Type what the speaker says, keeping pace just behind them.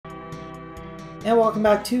And welcome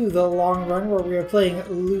back to The Long Run, where we are playing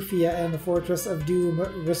Lufia and the Fortress of Doom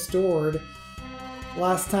Restored.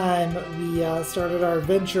 Last time we started our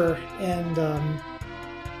adventure and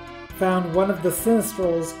found one of the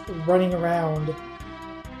Sinistrals running around,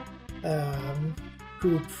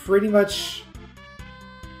 who pretty much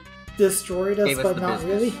destroyed us, but not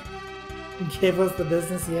really. Gave us the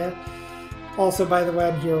business, yeah. Also, by the way,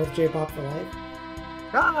 I'm here with J-Pop for Life.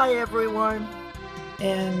 Hi, everyone!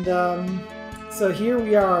 And, so here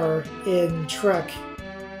we are in Trek,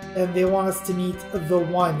 and they want us to meet the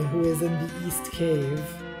One who is in the East Cave.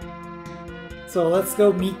 So let's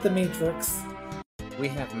go meet the Matrix. We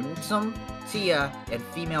have Mutsum, Tia, and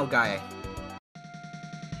Female Guy.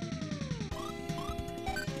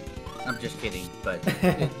 I'm just kidding, but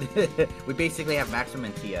we basically have Maxim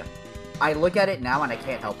and Tia. I look at it now and I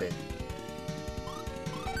can't help it.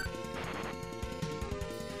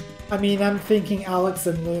 I mean, I'm thinking Alex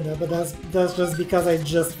and Luna, but that's just because I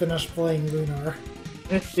just finished playing Lunar.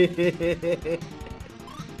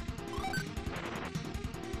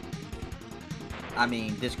 I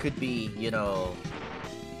mean, this could be, you know,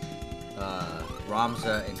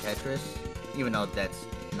 Ramza and Tetris, even though that's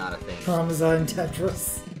not a thing. Ramza and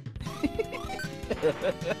Tetris.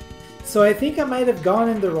 So I think I might have gone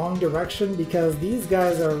in the wrong direction because these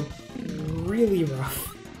guys are really rough.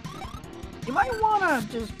 You might want to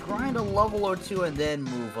just grind a level or two and then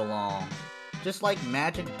move along. Just like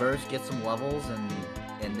Magic Burst, get some levels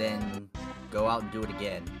and then go out and do it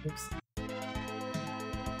again. Oops.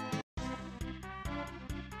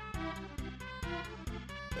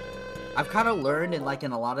 I've kind of learned in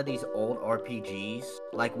a lot of these old RPGs,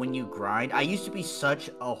 like when you grind, I used to be such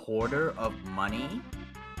a hoarder of money.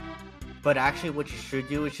 But actually what you should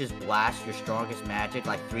do is just blast your strongest magic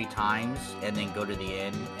like 3 times and then go to the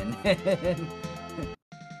end and then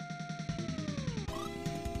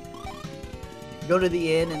go to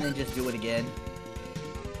the end and then just do it again.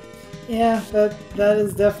 Yeah, that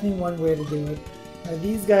is definitely one way to do it.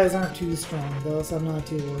 These guys aren't too strong though, so I'm not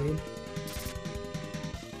too worried.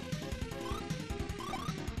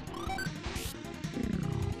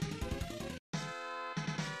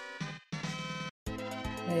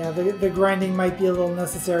 Yeah, the grinding might be a little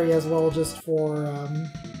necessary as well, just for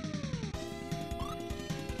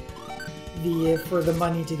the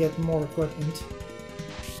money to get more equipment.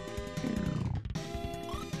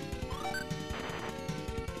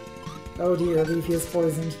 Oh dear, Lufia is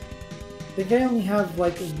poisoned. I think I only have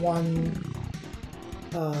like one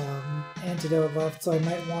antidote left, so I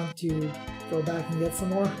might want to go back and get some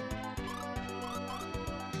more.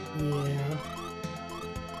 Yeah.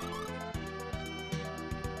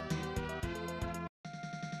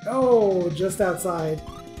 Oh, just outside.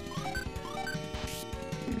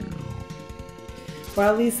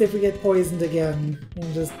 Well, at least if we get poisoned again,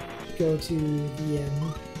 we'll just go to the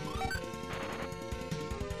end.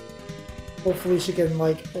 Hopefully she can,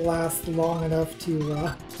 like, last long enough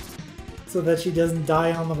to, so that she doesn't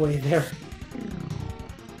die on the way there.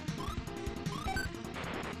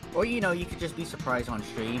 Or, you know, you could just be surprised on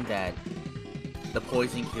stream that the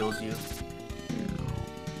poison kills you.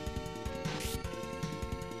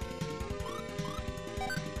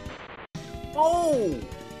 Oh!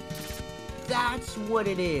 That's what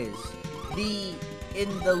it is. In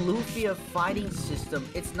the Lufia fighting system,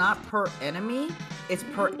 it's not per enemy, it's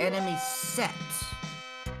per enemy set.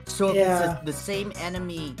 So if it's the same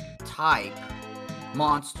enemy type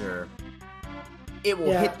monster, it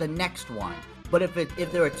will hit the next one. But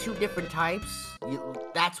if there are 2 different types,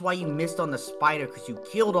 that's why you missed on the spider, because you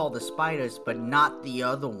killed all the spiders, but not the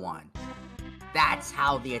other one. That's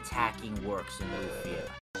how the attacking works in Lufia.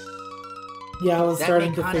 Yeah, I was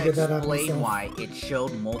starting to figure that out myself. That may kind of explain why it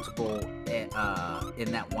showed multiple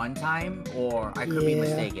in that one time, or I could be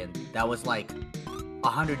mistaken. That was like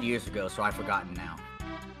 100 years ago, so I've forgotten now.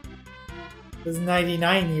 It was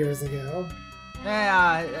 99 years ago.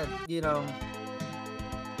 Yeah, you know,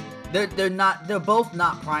 they're both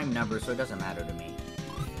not prime numbers, so it doesn't matter to me.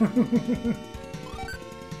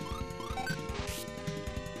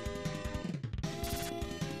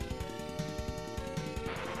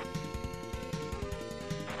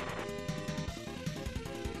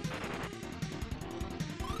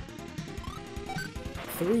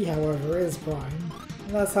 Three, however, is prime.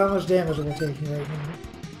 And that's how much damage we're taking right now.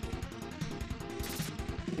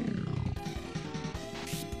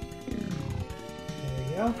 There we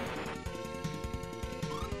go.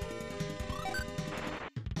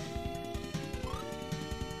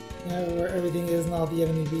 Now where everything is and all the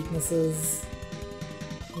enemy weaknesses.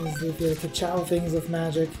 Is Lufia to chow things with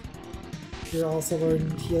magic. You're also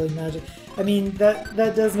learning healing magic. I mean, that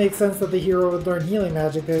does make sense that the hero would learn healing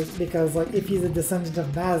magic, because like if he's a descendant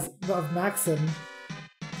of Maxim,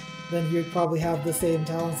 then he would probably have the same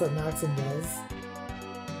talents that Maxim does.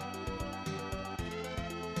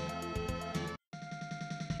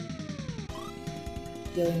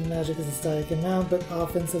 Healing magic is a static amount, but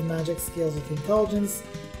offensive magic scales with intelligence.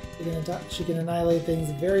 She can annihilate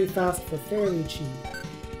things very fast for fairly cheap.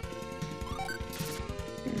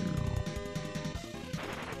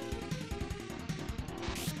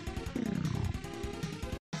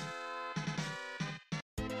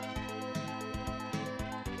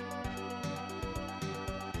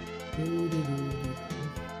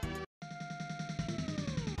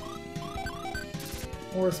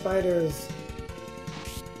 More spiders.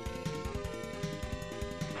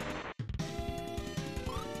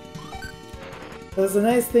 There's a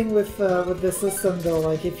nice thing with this system though,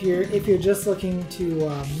 like if you're just looking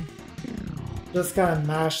to just kind of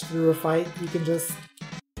mash through a fight, you can just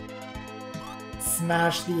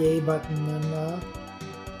smash the A button and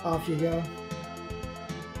off you go.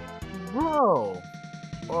 Bro,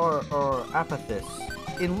 or Apathis.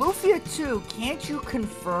 In Lufia 2, can't you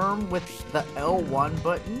confirm with the L1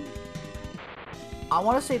 button? I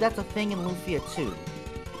want to say that's a thing in Lufia 2.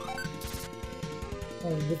 Oh,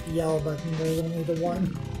 with the L button, there's only the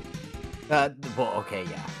one. Well, okay,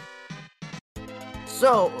 yeah.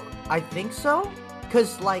 So, I think so?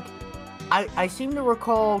 Because, like, I seem to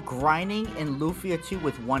recall grinding in Lufia 2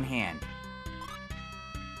 with one hand.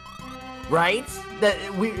 Right? That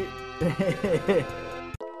we...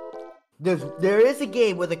 There is a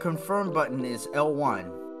game where the confirm button is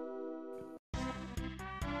L1.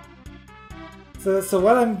 So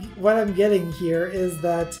what I'm getting here is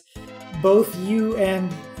that both you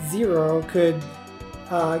and Zero could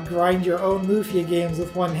grind your own Lufia games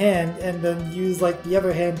with one hand, and then use like the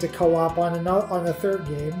other hand to co-op on a third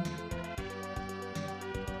game.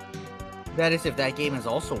 That is if that game is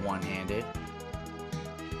also one-handed.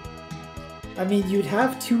 I mean, you'd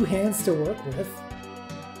have two hands to work with.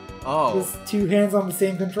 Oh. Just two hands on the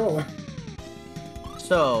same controller.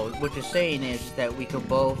 So, what you're saying is that we could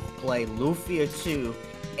both play Lufia 2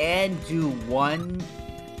 and do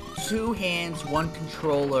two hands, one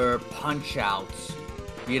controller punch-outs,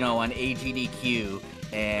 you know, on AGDQ,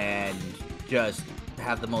 and just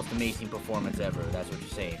have the most amazing performance ever. That's what you're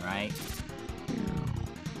saying, right?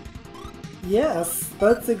 Yes,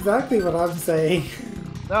 that's exactly what I'm saying.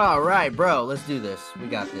 Alright, bro, let's do this. We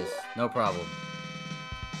got this. No problem.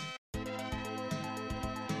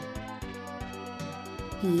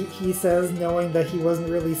 He says, knowing that he wasn't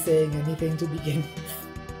really saying anything to begin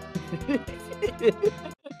with.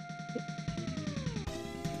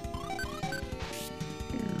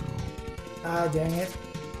 Ah, dang it.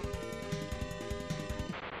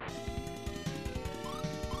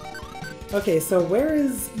 Okay, so where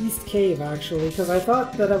is East Cave, actually? Because I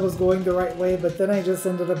thought that I was going the right way, but then I just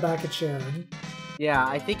ended up back at Sharon. Yeah,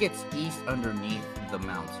 I think it's east underneath the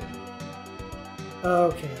mountain.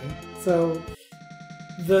 Okay, so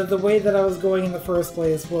the way that I was going in the first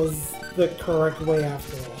place was the correct way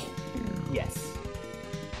after all. Yes.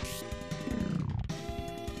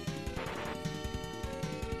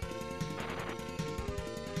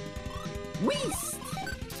 Weast!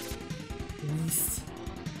 Weast.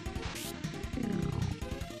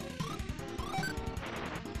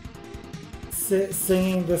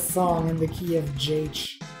 Singing this song in the key of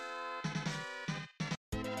J-H.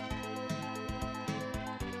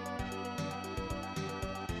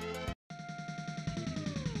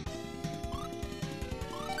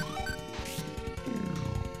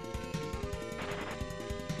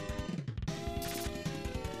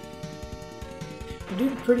 I'm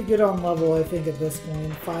doing pretty good on level, I think, at this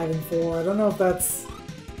point. 5 and 4. I don't know if that's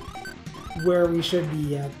where we should be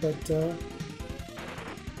yet, but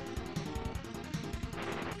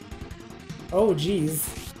oh,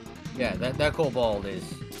 geez. Yeah, that kobold is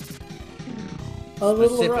a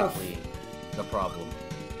little rough. Specifically the problem.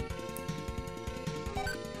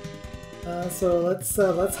 So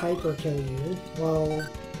let's hyper kill you while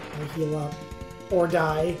I heal up or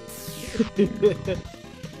die.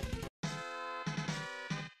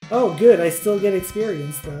 Oh, good. I still get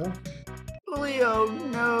experience though. Leo,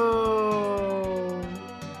 no.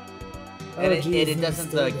 Oh, And geez, it doesn't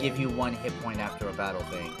still give die. you 1 hit point after a battle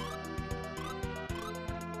thing.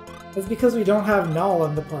 That's because we don't have Null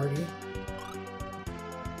in the party.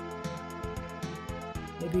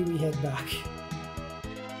 Maybe we head back.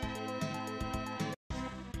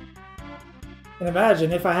 And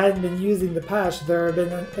imagine, if I hadn't been using the patch, there would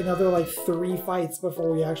have been another like 3 fights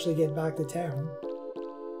before we actually get back to town.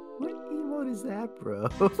 What emote is that, bro?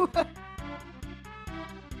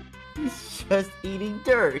 He's just eating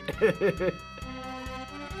dirt.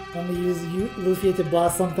 I'm gonna use Lufia to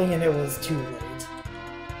blast something, and it was too late.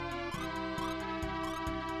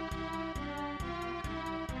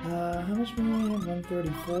 How much money?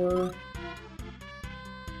 134.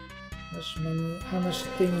 How much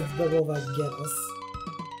things will that get us?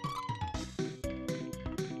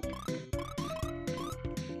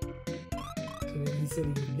 So any city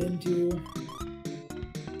we've been to.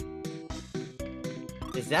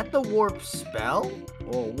 Is that the warp spell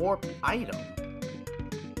or warp item?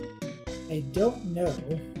 I don't know.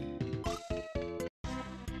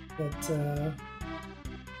 But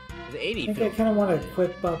The 80 I think I kind of want to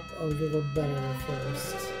equip up a little better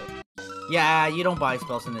first. Yeah, you don't buy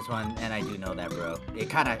spells in this one, and I do know that, bro. It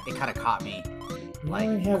kind of caught me, like,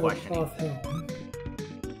 I have a questioning. cloth helm.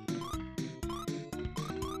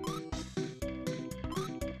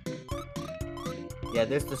 Yeah,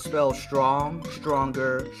 there's the spell strong,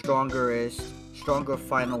 stronger, strongerest, stronger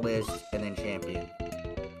finalist, and then champion.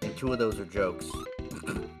 And 2 of those are jokes.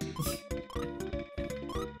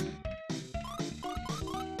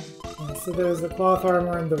 Yeah, so there's the cloth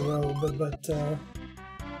armor and the robe, but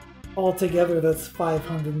altogether that's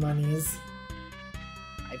 500 monies.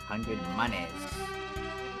 500 monies.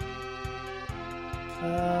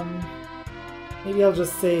 Maybe I'll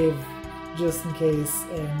just save just in case,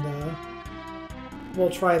 and we'll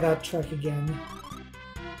try that trek again.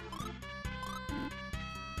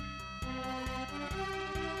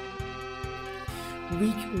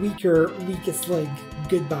 Weakest leg,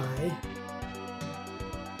 goodbye.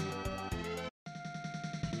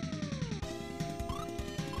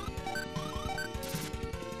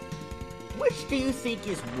 Which do you think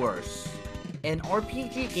is worse? An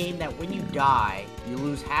RPG game that when you die, you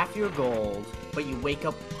lose half your gold, but you wake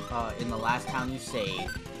up in the last town you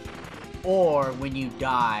saved? Or when you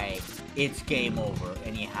die, it's game over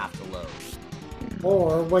and you have to load?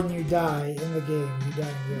 Or when you die in the game, you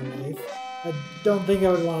die in real life. I don't think I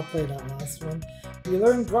would want to play that last one. We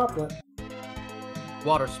learned Droplet.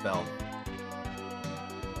 Water spell.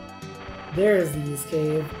 There's the East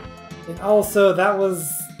Cave. And also, that was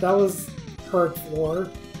hurt floor.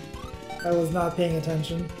 I was not paying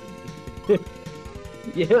attention.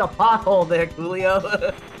 You hit a pothole there,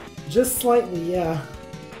 Coolio. Just slightly, yeah.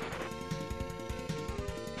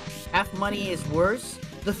 Half money is worse?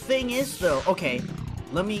 The thing is, though, okay,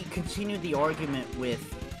 let me continue the argument with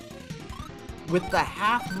the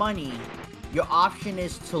half money, your option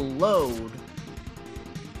is to load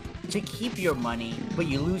to keep your money, but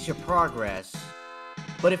you lose your progress.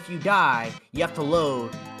 But if you die, you have to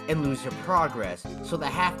load and lose your progress. So the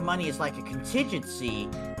half money is like a contingency.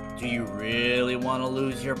 Do you really want to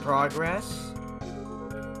lose your progress?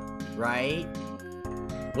 Right?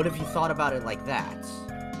 What if you thought about it like that?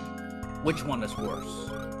 Which one is worse?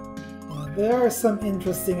 There are some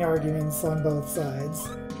interesting arguments on both sides.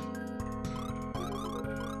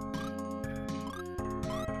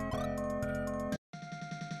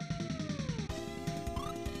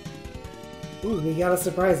 Ooh, we got a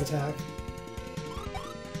surprise attack.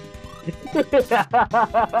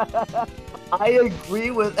 I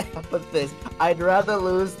agree with this. I'd rather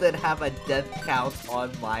lose than have a death count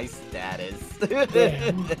on my status.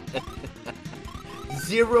 Damn.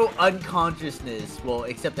 0 unconsciousness. Well,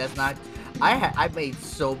 except that's not... I made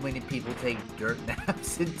so many people take dirt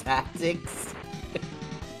naps in tactics.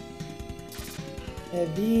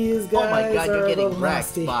 And these guys oh my god, you're are getting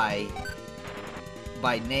wrecked nasty.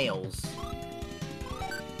 by nails.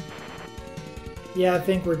 Yeah, I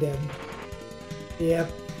think we're dead.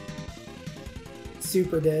 Yep.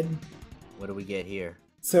 Super dead. What do we get here?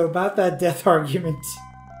 So about that death argument.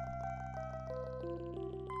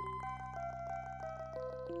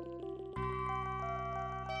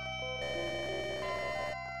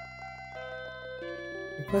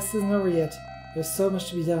 The quest isn't over yet. There's so much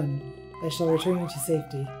to be done. I shall return you to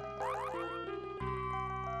safety.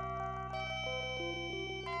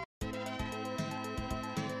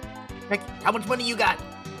 Heck, how much money you got?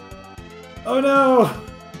 Oh no!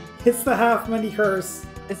 It's the half money curse.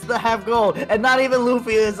 It's the half gold, and not even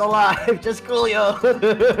Lufia is alive. Just Coolio.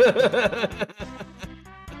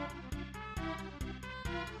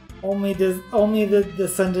 Only the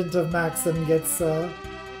descendant of Maxim gets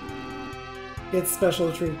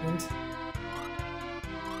special treatment.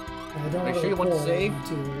 I don't Make want sure you want to pull save.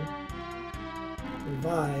 to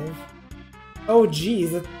revive. Oh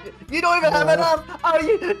jeez. You don't even have enough. Oh,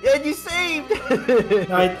 you saved.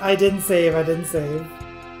 No, I didn't save. I didn't save.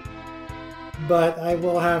 But I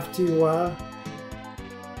will have to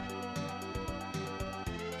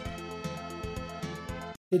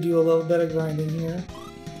do a little bit of grinding here.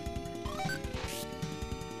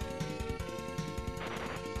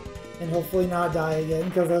 And hopefully not die again,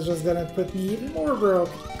 because that's just gonna put me even more broke.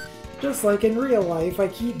 Just like in real life, I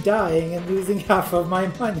keep dying and losing half of my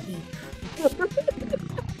money.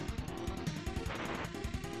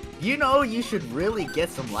 You know, you should really get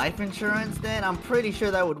some life insurance then. I'm pretty sure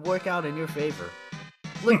that would work out in your favor.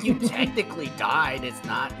 Look, you technically died. It's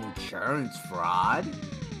not insurance fraud.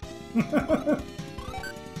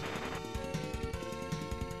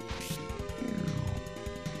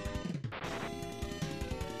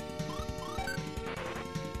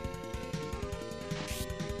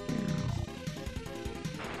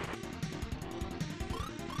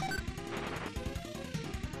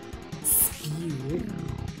 Spew.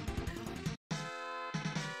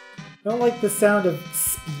 I don't like the sound of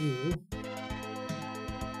spew.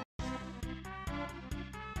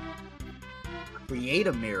 Create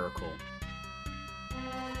a miracle.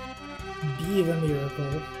 Be the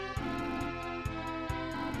miracle.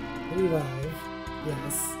 Revive.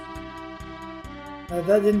 Yes.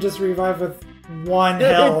 That didn't just revive with 1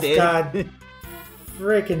 health. God.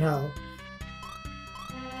 Frickin' hell.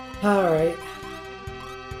 Alright.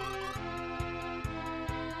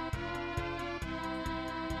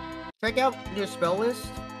 Check out your spell list.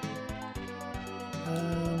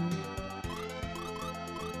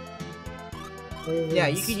 Yeah,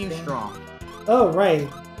 you can use strong. Oh, right.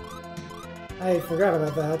 I forgot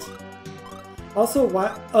about that. Also,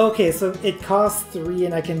 why? Okay, so it costs 3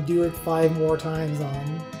 and I can do it 5 more times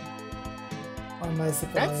on my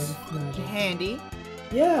supply. That's handy.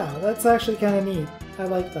 Yeah, that's actually kind of neat. I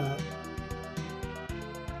like that.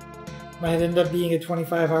 Might end up being a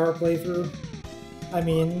 25-hour playthrough. I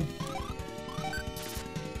mean,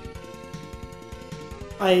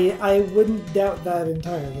 I wouldn't doubt that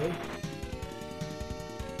entirely.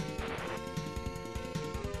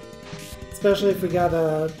 Especially if we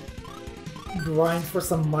gotta grind for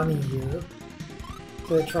some money here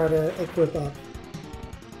to try to equip up.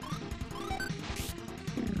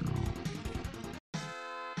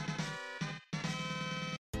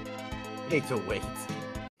 Need to wait.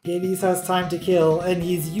 Hades has time to kill, and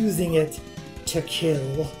he's using it to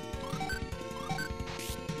kill.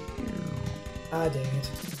 Ah, dang it.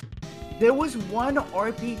 There was one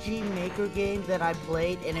RPG Maker game that I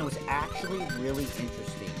played, and it was actually really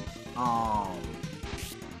interesting.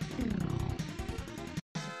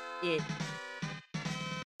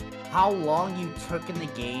 How long you took in the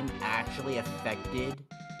game actually affected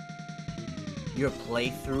your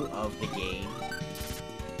playthrough of the game.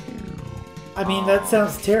 I mean, that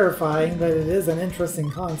sounds terrifying, but it is an interesting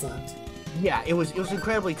concept. Yeah, it was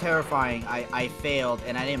incredibly terrifying. I failed,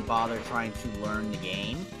 and I didn't bother trying to learn the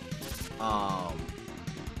game.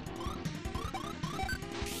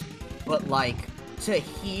 But like, to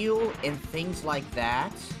heal and things like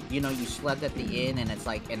that, you know, you slept at the inn and it's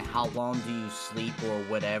like, and how long do you sleep or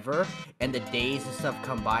whatever, and the days and stuff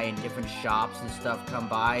come by and different shops and stuff come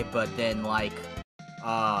by, but then like,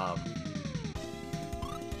 was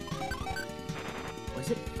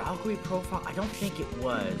it Valkyrie Profile? I don't think it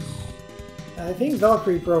was. I think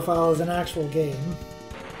Valkyrie Profile is an actual game.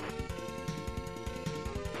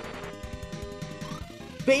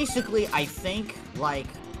 Basically, I think, like,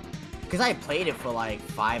 because I played it for like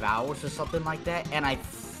 5 hours or something like that, and I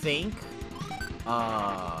think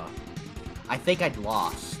I'd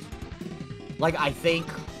lost. Like, I think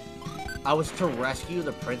I was to rescue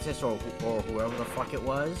the princess or whoever the fuck it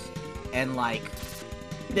was, and like,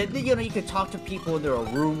 you know, you could talk to people and there are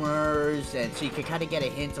rumors, and so you could kind of get a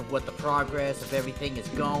hint of what the progress of everything is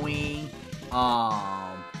going.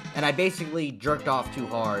 And I basically jerked off too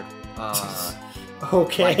hard.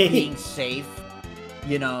 Okay. Like being safe,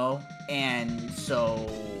 you know, and so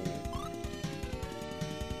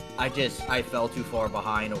I fell too far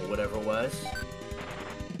behind or whatever it was.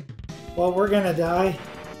 Well, we're gonna die,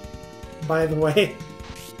 by the way.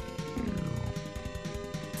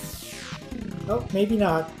 Oh, maybe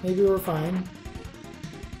not. Maybe we're fine.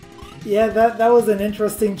 Yeah, that was an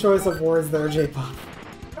interesting choice of words there, J-Pop.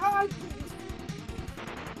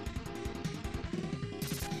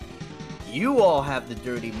 You all have the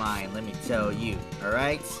dirty mind, let me tell you,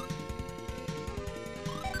 alright?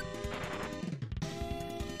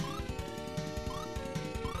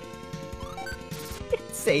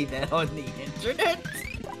 Say that on the internet?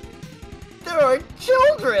 There are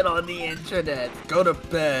children on the internet! Go to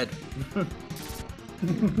bed!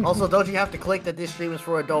 Also, don't you have to click that this stream is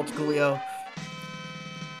for adults, Coolio?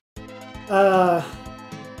 I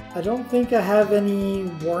don't think I have any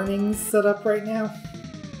warnings set up right now.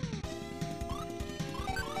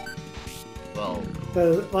 Well,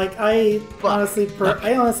 like, I honestly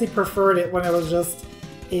preferred it when it was just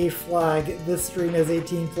a flag. This stream is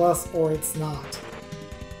 18 plus, or it's not.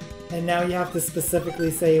 And now you have to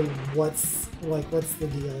specifically say what's the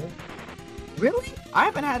deal. Really? I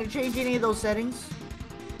haven't had to change any of those settings.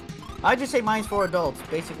 I just say mine's for adults,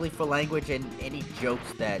 basically for language and any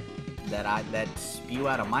jokes that spew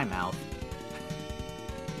out of my mouth.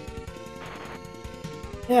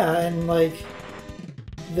 Yeah, and like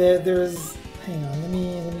there's hang on, let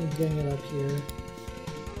me bring it up here.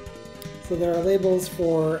 So there are labels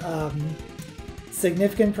for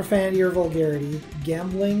significant profanity or vulgarity,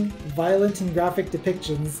 gambling, violent and graphic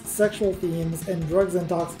depictions, sexual themes, and drugs,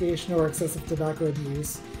 intoxication, or excessive tobacco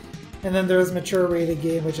abuse. And then there's mature rated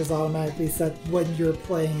game, which is automatically set when you're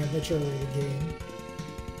playing a mature rated game.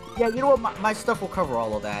 Yeah, you know what? My stuff will cover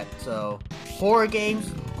all of that. So, horror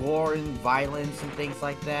games, gore and violence and things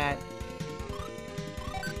like that.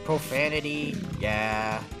 Profanity,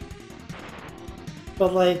 yeah.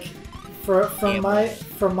 But like, from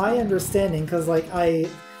my understanding, because like I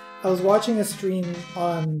was watching a stream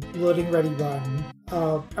on Loading Ready Run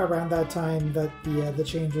around that time that the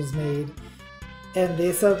change was made, and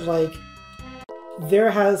they said like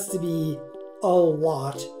there has to be a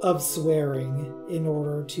lot of swearing in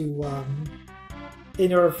order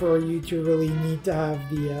for you to really need to have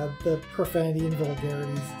the profanity and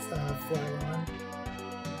vulgarities flag on.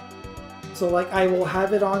 So like I will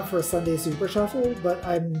have it on for Sunday Super Shuffle, but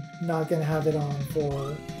I'm not gonna have it on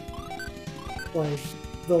for like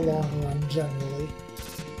the long run generally.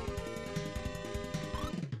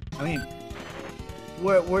 I mean,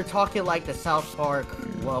 we're talking like the South Park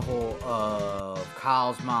level of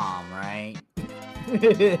Kyle's mom, right?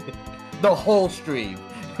 The whole stream.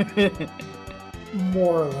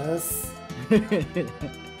 More or less.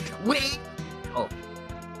 Wait! Oh.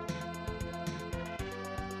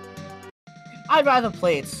 I'd rather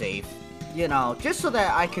play it safe, you know, just so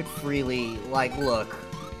that I could freely, like, look.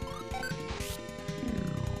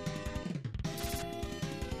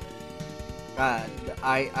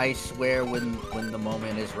 I swear when the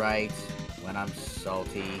moment is right, when I'm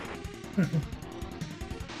salty.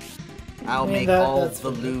 I'll make all the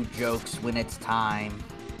lewd jokes when it's time.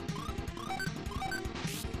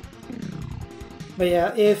 But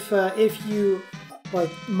yeah, if you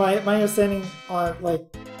like my understanding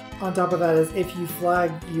on top of that is if you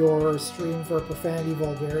flag your stream for profanity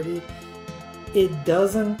vulgarity, it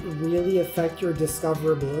doesn't really affect your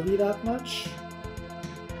discoverability that much.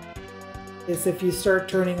 It's if you start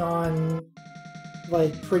turning on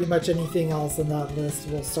like pretty much anything else in that list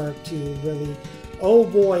will start to really, oh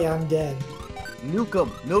boy, I'm dead.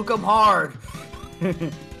 Nuke 'em hard.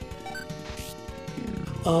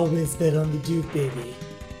 Always bet on the Duke, baby.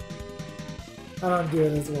 I don't do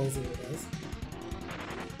it as well as he does.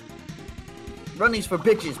 Running's for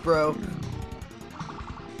bitches, bro.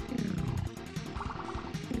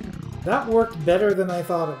 That worked better than I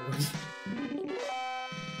thought it would.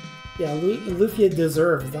 Yeah, Lufia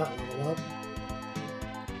deserves that level up.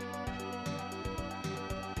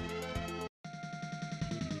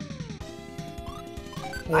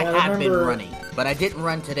 Yeah, I have been running, but I didn't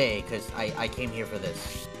run today because I came here for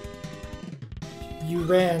this. You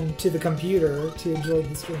ran to the computer to enjoy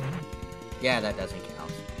the stream. Yeah, that doesn't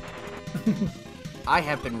count. I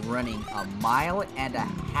have been running 1.5 miles, and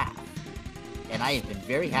I have been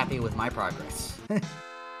very happy with my progress.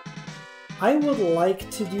 I would like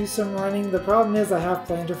to do some running. The problem is I have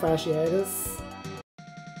plantar fasciitis.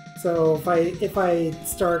 So if I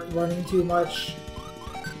start running too much,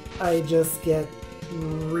 I just get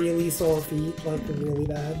really sore feet, like really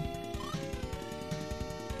bad.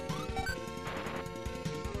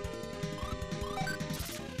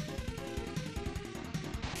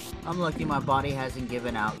 I'm lucky my body hasn't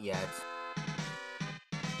given out yet.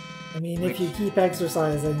 I mean, if you keep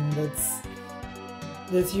exercising,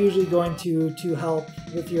 that's usually going to help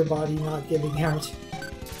with your body not giving out.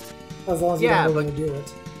 As long as you don't really do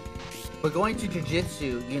it. But going to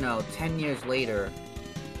jiu-jitsu, you know, 10 years later,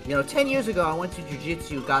 you know, 10 years ago I went to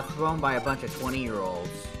jiu-jitsu, got thrown by a bunch of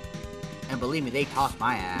 20-year-olds. And believe me, they tossed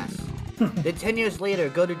my ass. Then 10 years later,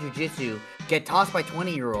 go to jiu-jitsu, get tossed by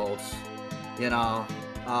 20-year-olds. You know,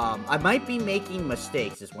 I might be making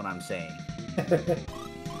mistakes is what I'm saying.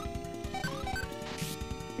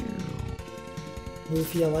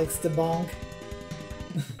 Lufia likes to bonk.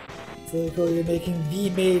 It's really cool you're making the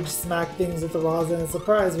mage smack things with the rosin and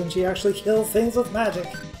surprise when she actually kills things with magic.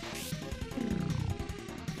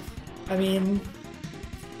 I mean,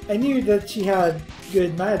 I knew that she had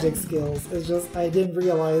good magic skills, it's just I didn't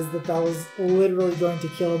realize that that was literally going to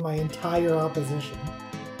kill my entire opposition.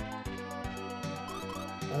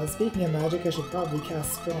 Speaking of magic, I should probably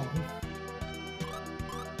cast Strong.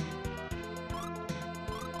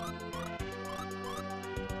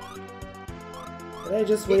 Did I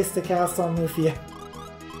just waste a cast on Lufia?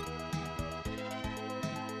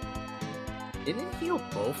 Did it heal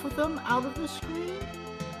both of them out of the screen?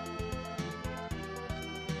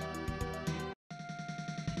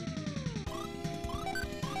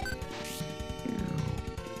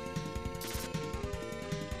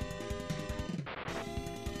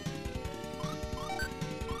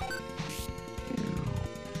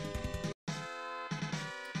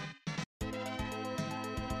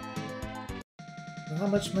 How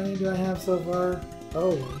much money do I have so far?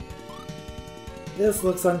 Oh. This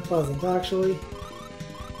looks unpleasant, actually.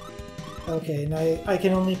 Okay, now I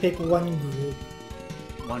can only pick one group.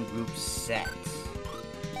 One group set.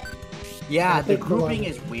 Yeah, the grouping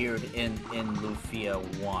is weird in Lufia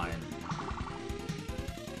 1.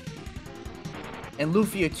 In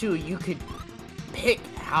Lufia 2, you could pick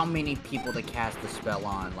how many people to cast the spell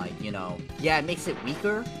on, like, you know. Yeah, it makes it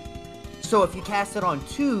weaker. So if you cast it on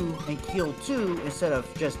 2 and kill 2 instead of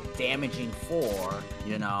just damaging 4,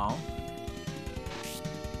 you know.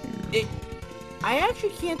 I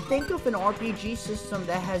actually can't think of an RPG system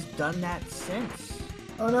that has done that since.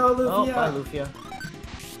 Oh no, Lufia! Oh, bye, Lufia.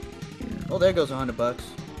 Oh, there goes $100.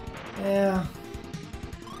 Yeah.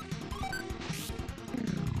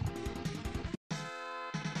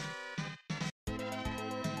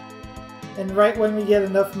 And right when we get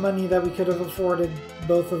enough money that we could have afforded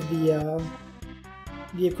both of the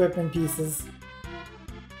equipment pieces.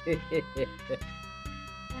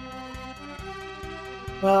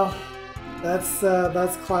 Well, that's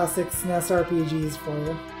classic SNES RPGs for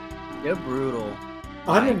you. They're brutal.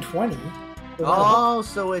 120. Oh,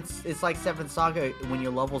 so it's like 7 Saga. When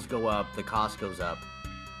your levels go up, the cost goes up.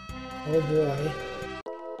 Oh boy.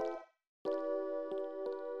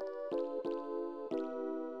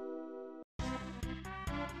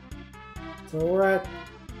 So we're at...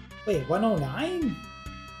 Wait, 109?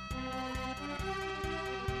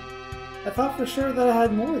 I thought for sure that I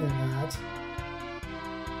had more than that.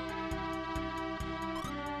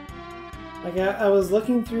 Like, I was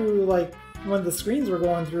looking through, like, when the screens were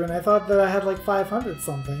going through, and I thought that I had, like, 500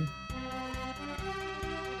 something.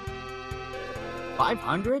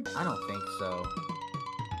 500? I don't think so.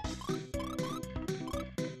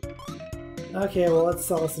 Okay, well, let's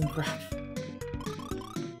sell some crap.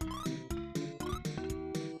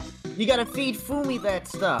 You gotta feed Fumi that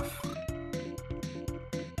stuff.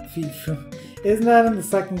 Feed Fumi. Isn't that in the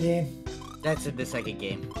second game? That's in the second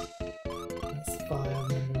game. That's 5, I'm not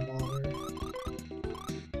gonna bother.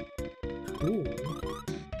 Ooh.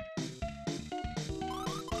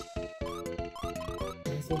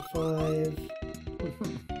 Also 5.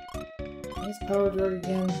 Nice power drug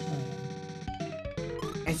again.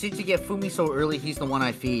 And since you get Fumi so early, he's the one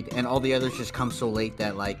I feed, and all the others just come so late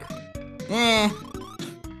that, like,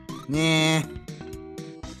 Nah. I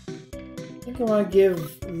think I want to give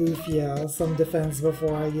Lufia some defense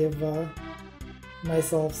before I give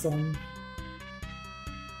myself some.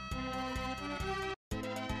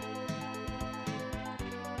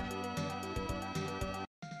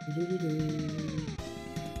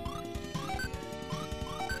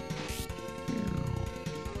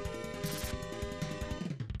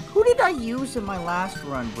 Who did I use in my last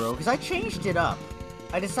run, bro? Because I changed it up.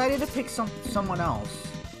 I decided to pick someone else.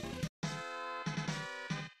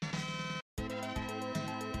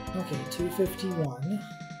 Okay, 251.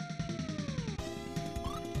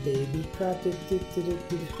 Baby crap. Okay,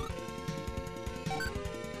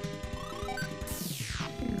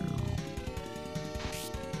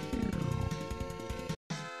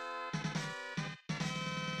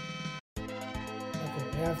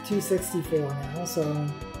 I have 264 now, so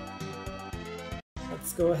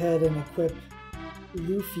let's go ahead and equip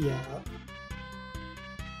Lufia up.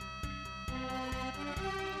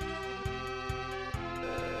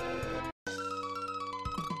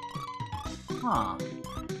 Huh.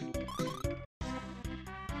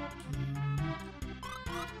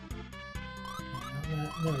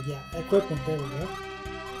 No, yeah, equipment, there we go.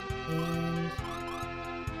 And...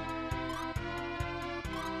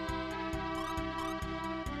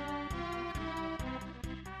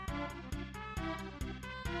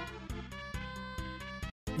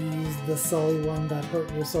 use the Sully one that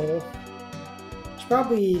hurt your soul. Should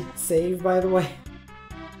probably save, by the way.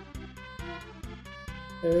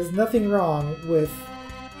 There is nothing wrong with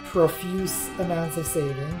profuse amounts of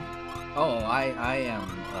saving. Oh, I am,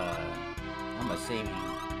 I'm a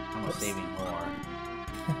saving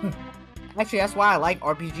whore. Actually, that's why I like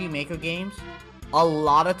RPG Maker games. A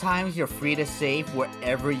lot of times you're free to save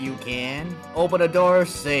wherever you can. Open a door,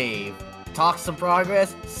 save. Talk some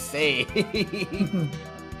progress, save.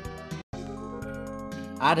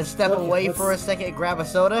 I had to step away for a second and grab a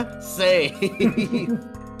soda. Say.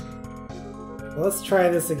 Let's try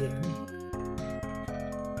this again.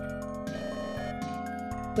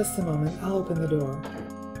 Just a moment, I'll open the door.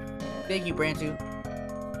 Thank you, Brantu.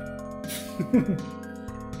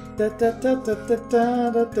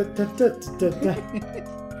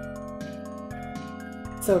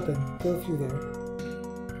 It's open. Go through there.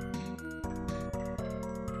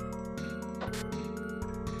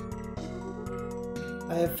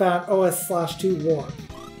 I have found OS/2 warp.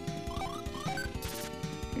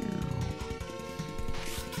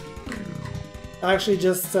 I actually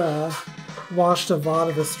just watched a VOD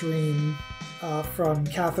of a stream from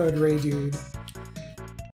Cathode Ray Dude,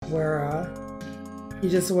 where he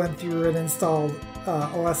just went through and installed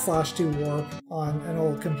OS/2 warp on an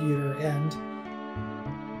old computer, and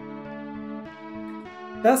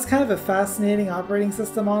that's kind of a fascinating operating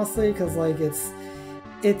system, honestly, because like it's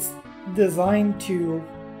designed to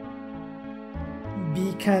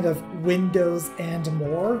be kind of Windows and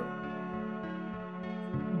more,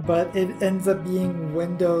 but it ends up being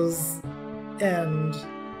Windows and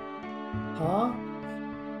huh?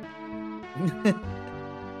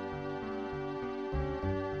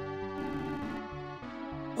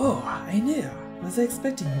 Oh, I knew. Was I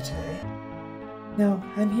expecting you today? No,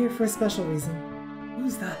 I'm here for a special reason.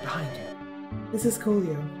 Who's that behind you? This is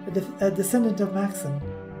Coolio, a descendant of Maxim.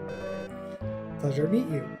 Pleasure to meet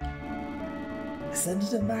you.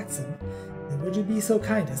 Descendant of Maxim, then would you be so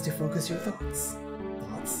kind as to focus your thoughts?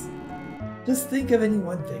 Thoughts? Just think of any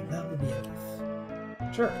one thing, that would be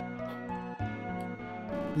enough. Sure.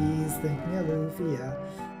 He's thinking of Lufia.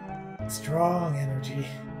 Strong energy.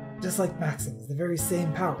 Just like Maxim's, the very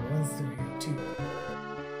same power runs through you, too.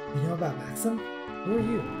 You know about Maxim? Who are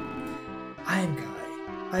you? I am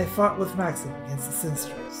Guy. I fought with Maxim against the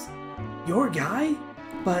Sinistrals. Your Guy?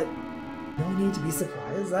 But no need to be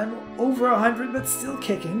surprised. I'm over 100 but still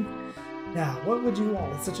kicking. Now, what would you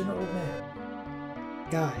want with such an old man?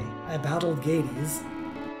 Guy, I battled Gades.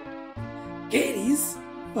 Gades?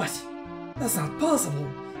 But that's not possible.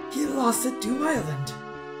 He lost at Doom Island.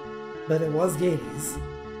 But it was Gades.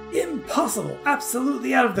 Impossible!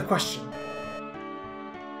 Absolutely out of the question!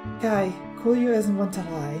 Guy, Coolio isn't one to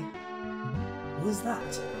lie. Who's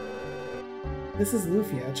that? This is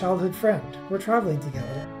Lufia, a childhood friend. We're traveling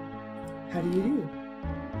together. How do you do?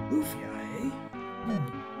 Lufia, eh?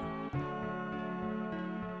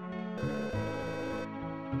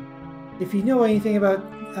 If you know anything about,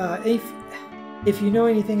 if you know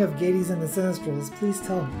anything of Gades and the Sinistrals, please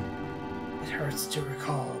tell me. It hurts to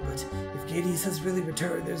recall, but if Gades has really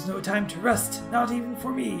returned, there's no time to rest, not even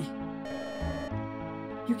for me.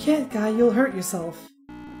 You can't, Guy, you'll hurt yourself.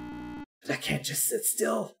 But I can't just sit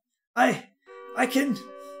still. I can...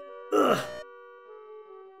 Ugh.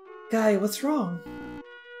 Guy, what's wrong?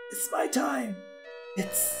 It's my time.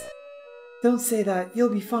 It's... Don't say that, you'll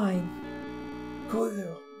be fine.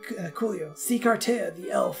 Coolio, seek Artea, the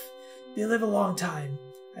elf. They live a long time.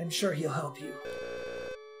 I'm sure he'll help you.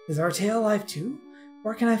 Is Artea alive too?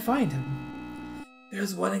 Where can I find him?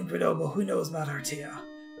 There's one in Grenoble who knows about Artea.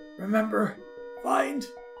 Remember, find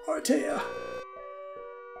Artea.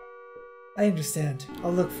 I understand.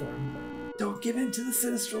 I'll look for him. Don't give in to the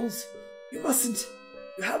Sinistrals. You mustn't.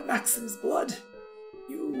 You have Maxim's blood.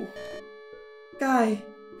 You... Guy,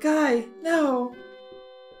 no!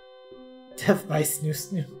 Death by Snoo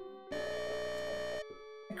Snoo.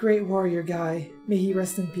 A great warrior, Guy. May he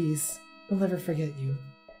rest in peace. We'll never forget you.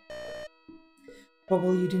 What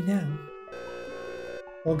will you do now?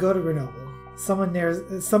 We'll go to Grenoble. Someone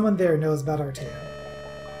there knows about Artea.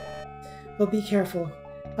 Well, be careful.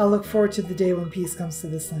 I'll look forward to the day when peace comes to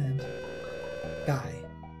this land. Guy,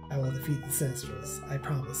 I will defeat the Sinistrals. I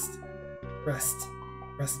promised. Rest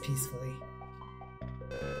peacefully.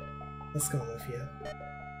 Let's go, Lufia.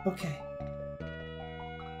 Okay.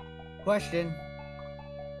 Question.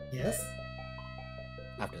 Yes?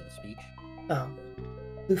 After the speech. Oh.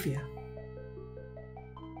 Lufia.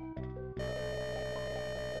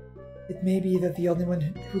 It may be that the only one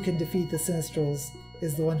who can defeat the Sinistrals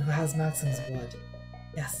is the one who has Maxim's blood.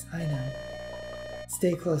 Yes, I know.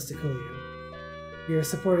 Stay close to Coolio. Your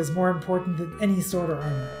support is more important than any sword or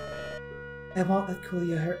armor. I won't let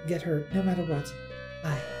Coolio get hurt, no matter what.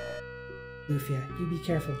 Lufia, you be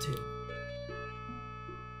careful too.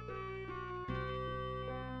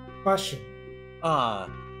 Question.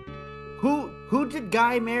 Who did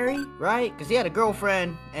Guy marry, right? Because he had a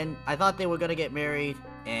girlfriend, and I thought they were gonna get married,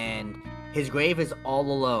 and his grave is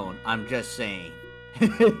all alone. I'm just saying.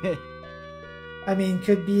 I mean,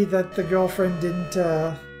 could be that the girlfriend didn't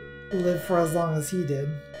live for as long as he did.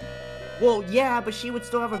 Well, yeah, but she would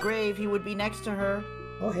still have a grave. He would be next to her.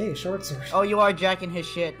 Oh, hey, short sword. Oh, you are jacking his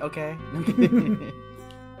shit. Okay.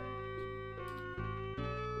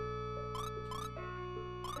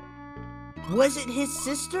 Was it his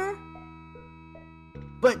sister?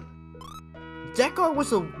 But Deckard was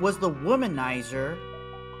the womanizer.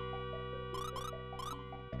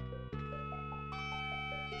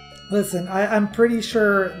 Listen, I'm pretty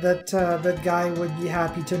sure that that guy would be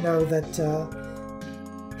happy to know that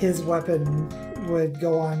his weapon would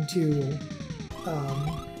go on to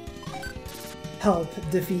help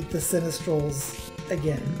defeat the Sinistrals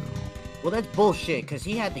again. Well, that's bullshit, because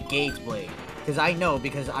he had the Gates Blade. Because I know,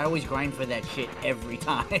 because I always grind for that shit every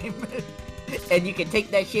time. And you can take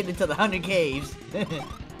that shit into the 100 Caves.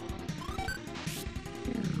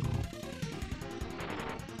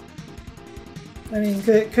 I mean,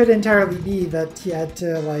 could entirely be that he had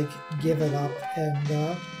to, like, give it up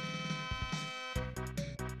and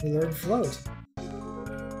learn float.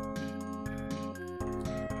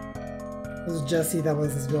 It was Jessie that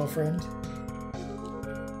was his girlfriend.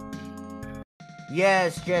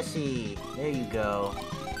 Yes, Jesse. There you go.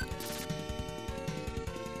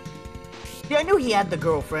 Yeah, I knew he had the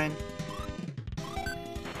girlfriend.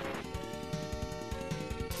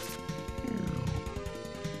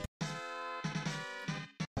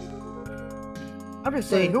 I'm just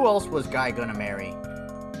saying, who else was Guy gonna marry?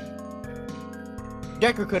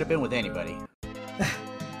 Decker could have been with anybody.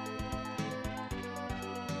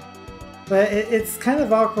 But it's kind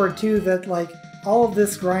of awkward too that, like, all of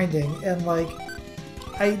this grinding and, like,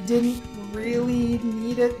 I didn't really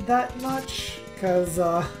need it that much because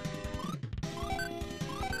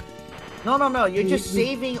No, you're just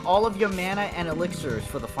saving all of your mana and elixirs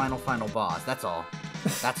for the final boss. That's all.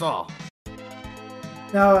 That's all.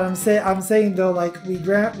 No, I'm saying though, like, we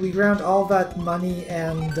ground all that money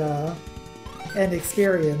and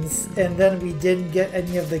experience, and then we didn't get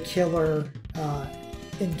any of the killer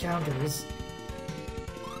encounters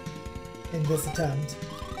in this attempt.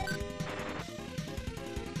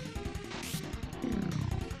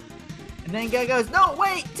 And then guy goes, "No,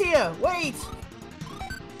 wait, Tia, wait!"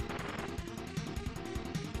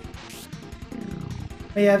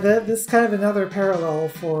 But yeah, this is kind of another parallel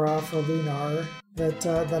for Lunar that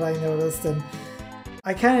I noticed, and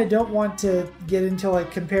I kind of don't want to get into,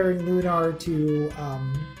 like, comparing Lunar to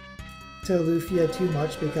Lufia too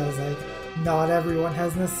much, because, like, not everyone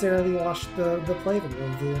has necessarily watched the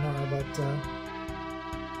playthrough of Lunar, but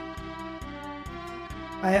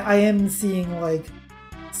I am seeing, like,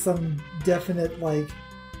 some definite, like,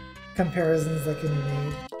 comparisons that can be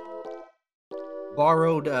made.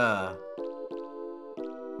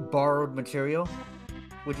 Borrowed material,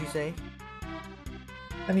 would you say?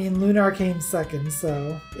 I mean, Lunar came second,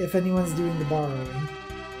 so if anyone's doing the borrowing.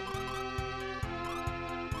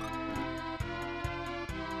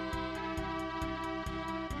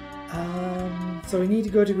 So we need to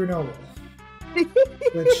go to Grenoble.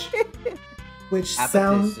 which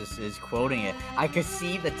sounds... Apathis is quoting it. I could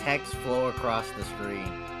see the text flow across the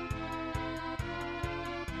screen.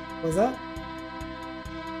 Was that?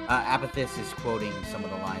 Apathis is quoting some of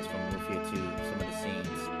the lines from Lufia 2, some of the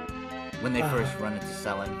scenes, when they first run into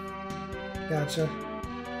Selin. Gotcha.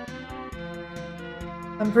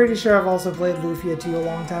 I'm pretty sure I've also played Lufia 2 a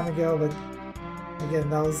long time ago, but again,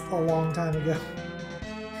 that was a long time ago.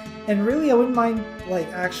 And really, I wouldn't mind, like,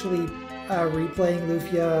 actually replaying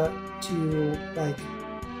Lufia to, like,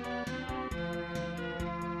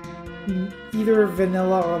 either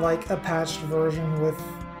vanilla or, like, a patched version with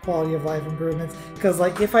quality of life improvements. Because,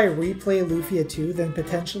 like, if I replay Lufia 2, then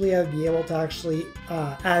potentially I'd be able to actually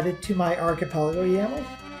add it to my Archipelago YAML.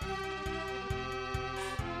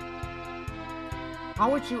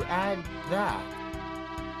 How would you add that?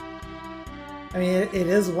 I mean, it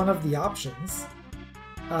is one of the options.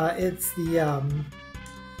 It's the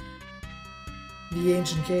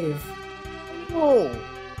ancient cave. Oh!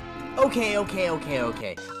 Okay.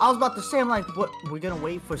 I was about to say, I'm like, what, we're gonna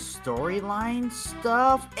wait for storyline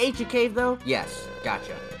stuff? Ancient cave, though? Yes,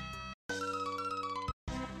 gotcha.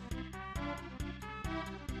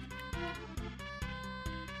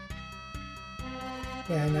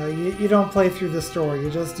 Yeah, no, you don't play through the story, you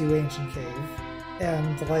just do Ancient Cave.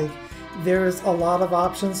 And, like, there's a lot of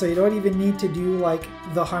options, so you don't even need to do, like,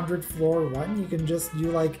 the 100 floor one. You can just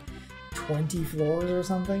do, like, 20 floors or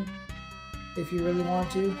something, if you really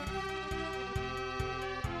want to.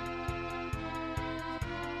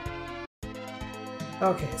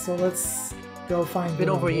 Okay, so let's go find... It's been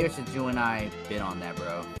over a year since you and I been on that,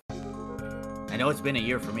 bro. I know it's been a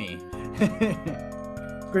year for me.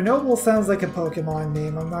 Grenoble sounds like a Pokemon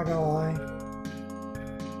name, I'm not gonna lie.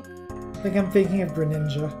 I think I'm thinking of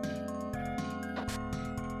Greninja.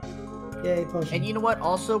 Yay, potion. And you know what?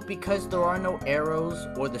 Also, because there are no arrows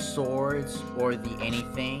or the swords or the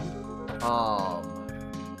anything,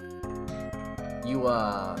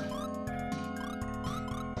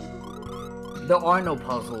 there are no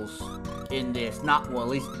puzzles in this. Not, well, at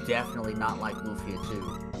least definitely not like Lufia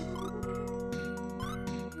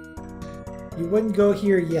 2. You wouldn't go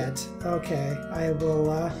here yet. Okay, I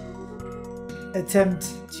will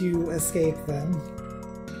attempt to escape then.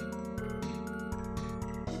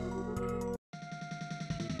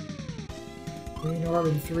 Green orb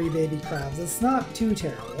and 3 baby crabs. It's not too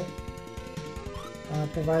terrible.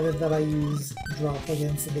 Provided that I use drop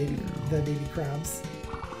against the baby crabs.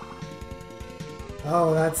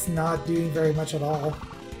 Oh, that's not doing very much at all.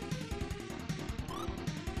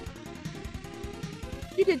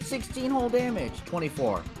 You did 16 whole damage.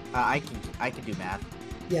 24. I can do math.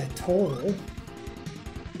 Yeah, total.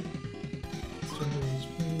 Extended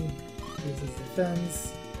HP, uses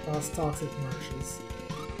defense, cross toxic marshes.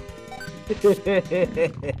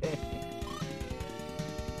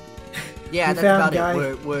 Yeah, that's about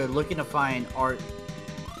it. We're looking to find Artea,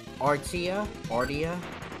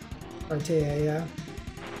 yeah.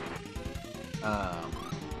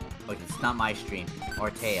 Look, it's not my stream.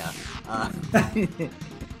 Artea.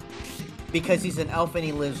 Because he's an elf and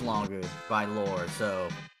he lives longer by lore, so.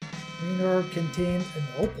 Green orb contains an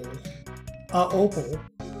opal. Opal.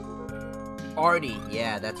 Artie,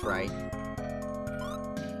 yeah, that's right.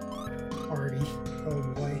 Artie. Oh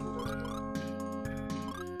boy.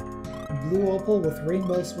 Blue opal with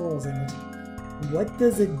rainbow swirls in it. What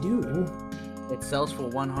does it do? It sells for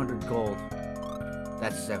 100 gold.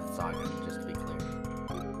 That's 7th Saga, just to be clear.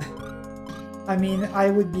 I mean, I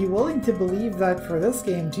would be willing to believe that for this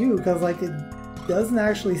game too, because like it doesn't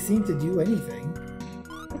actually seem to do anything.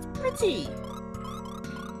 It's pretty!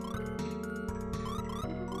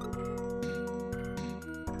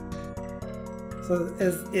 So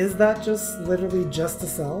is that just literally just to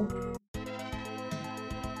sell?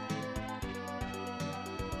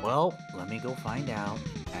 Well, let me go find out,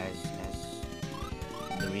 as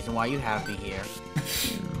the reason why you have me here.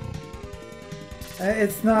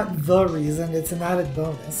 It's not the reason, it's an added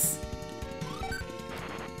bonus.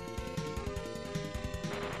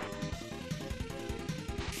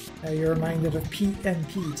 Now you're reminded of Pete and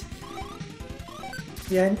Pete.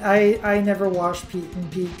 Yeah, I never watched Pete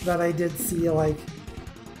and Pete, but I did see, like,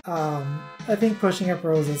 I think Pushing Up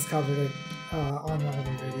Roses covered it on one of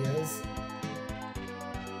their videos.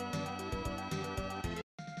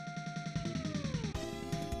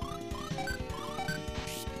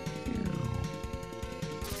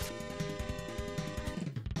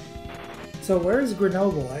 So where's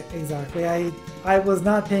Grenoble exactly? I was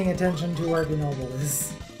not paying attention to where Grenoble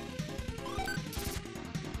is.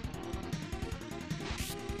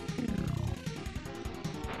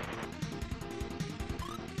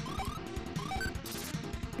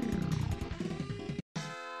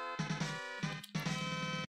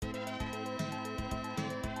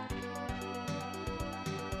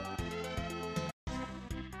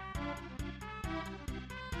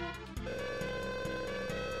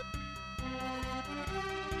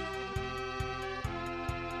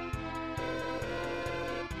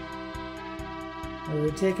 We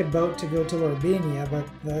would take a boat to go to Lorbenia, but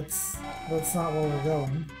that's not where we're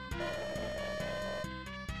going.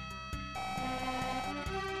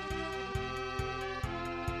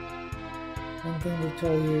 One thing we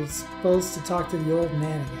told you is supposed to talk to the old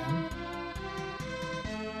man again.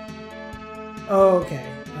 Oh, okay.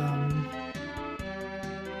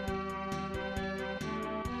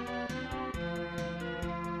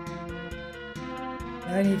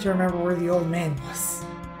 I need to remember where the old man was.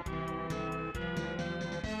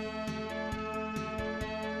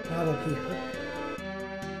 Not up here.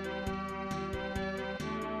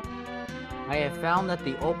 I have found that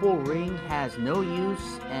the opal ring has no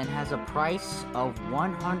use and has a price of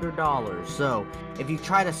 $100. So, if you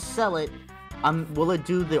try to sell it, will it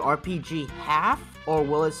do the RPG half, or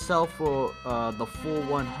will it sell for the full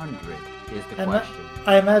 100? Is the question.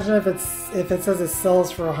 I imagine if it says it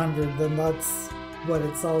sells for 100, then that's what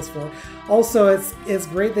it sells for. Also, it's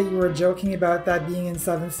great that you were joking about that being in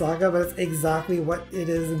 7th Saga, but it's exactly what it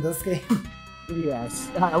is in this game.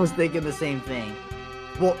 Yes, I was thinking the same thing.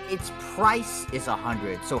 Well, its price is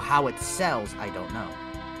 100, so how it sells, I don't know.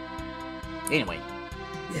 Anyway.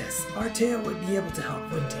 Yes, Artea would be able to help,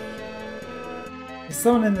 wouldn't he? There's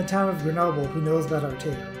someone in the town of Grenoble who knows about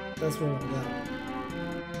Artea. That's where we'll go.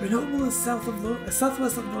 Grenoble is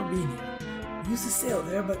southwest of Lorbenia. We used to sail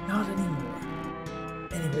there, but not anymore.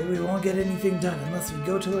 Anyway, we won't get anything done unless we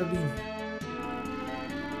go to Lorbenia.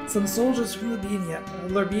 Some soldiers from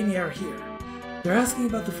Lorbenia are here. They're asking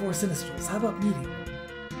about the four Sinistrals. How about meeting them?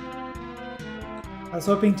 I was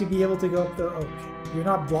hoping to be able to go up the... Okay, you're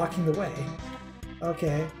not blocking the way.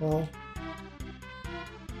 Okay, well...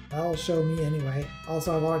 That'll show me anyway.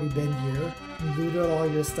 Also, I've already been here. You looted all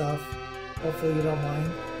your stuff. Hopefully you don't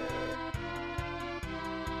mind.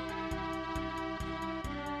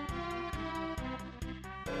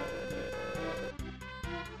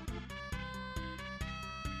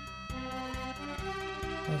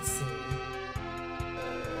 Let's see.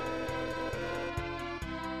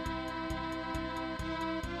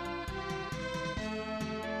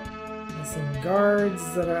 There's some guards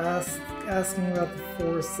that are asking about the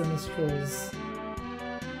four Sinistrals.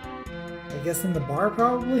 I guess in the bar,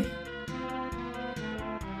 probably?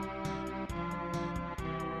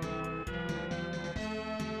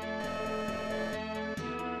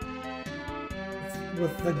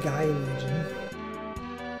 With the Guy Legion.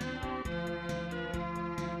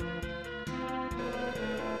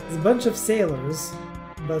 There's a bunch of sailors,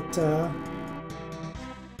 but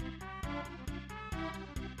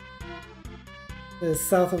it's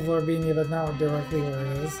south of Lorbenia, but not directly where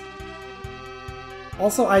it is.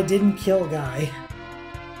 Also, I didn't kill Guy.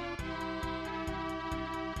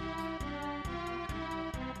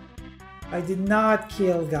 I did not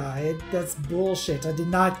kill Guy. That's bullshit. I did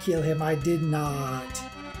not kill him. I did not.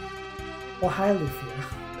 Oh, hi, Lufia.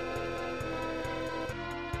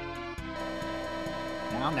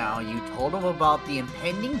 Now, you told him about the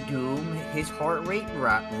impending doom, his heart rate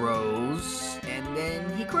rose, and then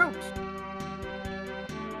he croaked.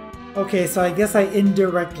 Okay, so I guess I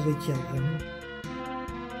indirectly killed him.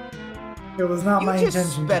 It was not my intention to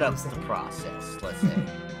do so. You just sped up the process, let's say.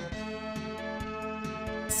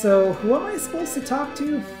 So, who am I supposed to talk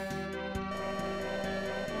to?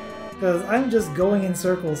 Because I'm just going in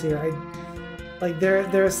circles here.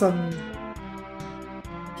 There are some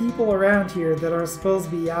people around here that are supposed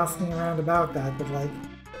to be asking around about that, but like...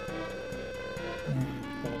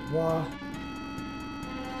 blah, blah.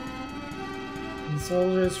 The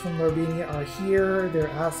soldiers from Lorbenia are here. They're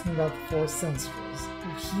asking about the four Sinistrals.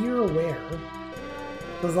 Here where?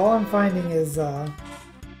 Because all I'm finding is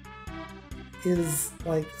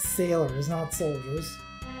like sailors, not soldiers.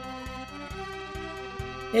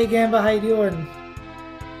 Hey Gamba, how you doing?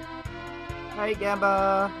 Hi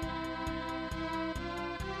Gamba.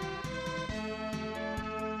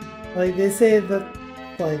 Like they say that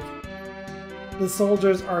like the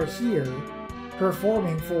soldiers are here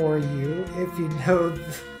performing for you if you know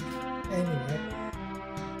anyway.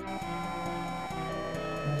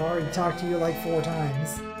 I've already talked to you like 4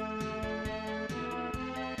 times.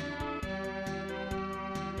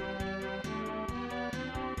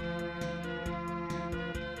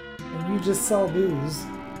 And you just sell booze.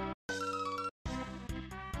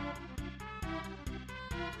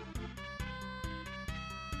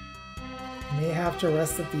 May have to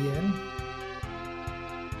rest at the inn.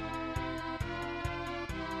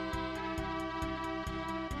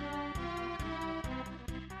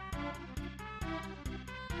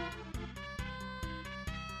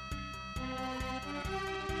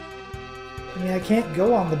 I mean, I can't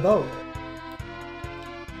go on the boat.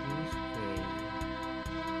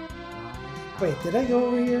 Wait, did I go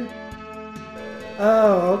over here?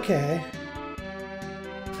 Oh, okay.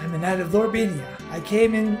 I'm a knight of Lorbenia. I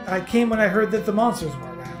came when I heard that the monsters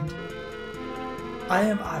were around. I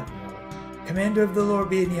am Admiral, commander of the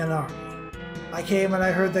Lorbenian army. I came when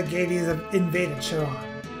I heard that Gades have invaded Sharon.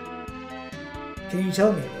 Can you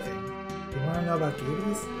tell me anything? You want to know about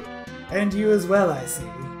Gades? And you as well, I see.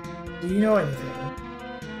 Do you know anything?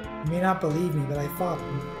 You may not believe me, but I fought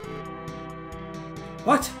him.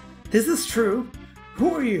 What? Is this true?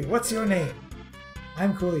 Who are you? What's your name?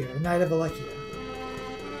 I'm Coolio, Knight of Alekia.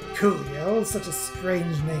 Coolio? Such a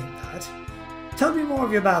strange name, that. Tell me more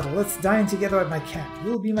of your battle. Let's dine together at my camp.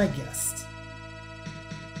 You'll be my guest.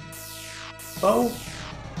 Oh!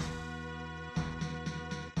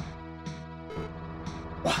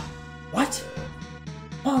 What?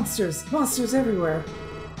 Monsters! Monsters everywhere!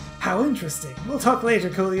 How interesting. We'll talk later,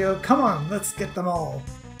 Coolio. Come on, let's get them all.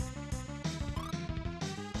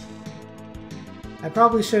 I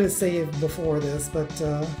probably should have saved before this, but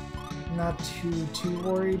not too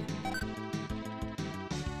worried.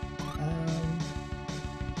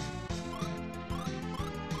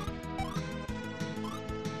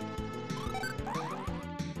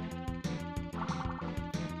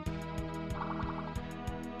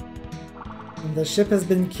 The ship has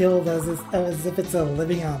been killed as if it's a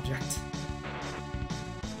living object.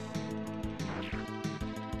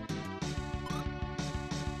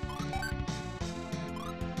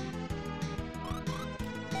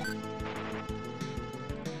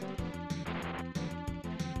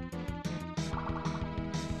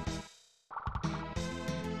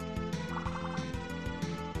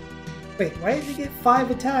 Wait, why did they get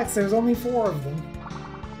 5 attacks? There's only 4 of them.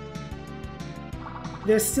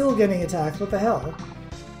 They're still getting attacked, what the hell?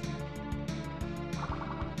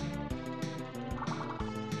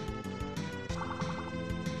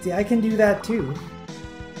 See, I can do that too.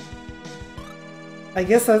 I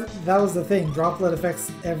guess that was the thing. Droplet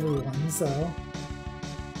affects everyone, so...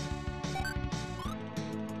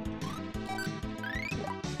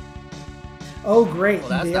 Oh great,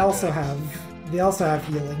 well, they also have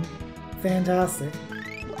healing. Fantastic.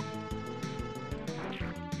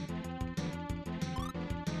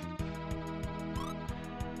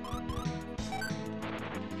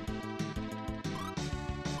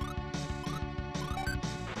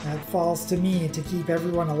 That falls to me to keep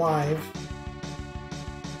everyone alive.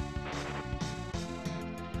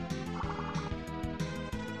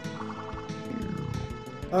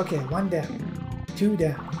 Okay, 1 down. 2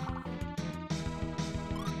 down.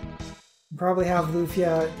 Probably have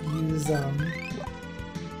Lufia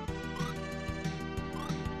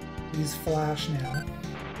use Flash now.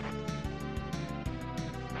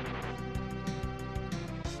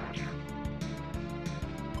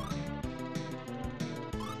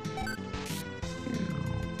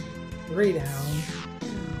 Three down.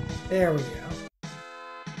 There we go.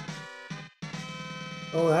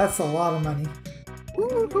 Oh, that's a lot of money.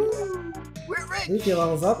 Woohoo! We're rich! Lufia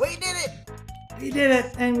levels up. We did it! We did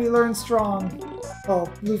it, and we learned strong. Well,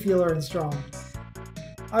 Lufia learned strong.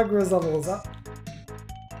 Agra's level is up.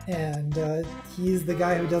 And he's the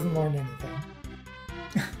guy who doesn't learn anything.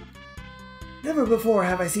 Never before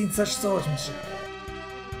have I seen such swordsmanship.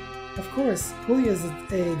 Of course, Julia is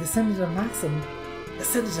a descendant of Maxim.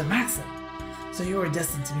 Descendant of Maxim? So you are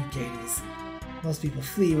destined to meet Gades. Most people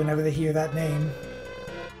flee whenever they hear that name.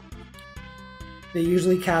 They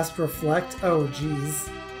usually cast Reflect. Oh, jeez.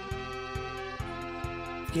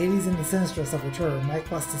 If Gades and the Sinistrous have returned, my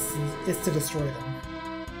quest is to destroy them.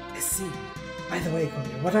 I see. By the way,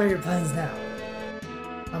 Julia, what are your plans now?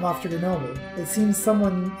 I'm off to Grenoble. It seems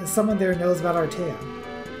someone there knows about Artea.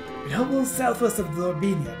 Grenoble is southwest of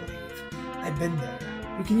Lorbini, I believe. I've been there.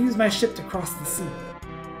 You can use my ship to cross the sea.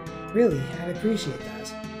 Really, I'd appreciate that.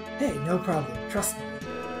 Hey, no problem. Trust me.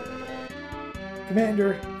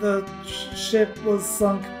 Commander, the ship was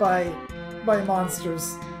sunk by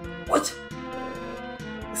monsters. What?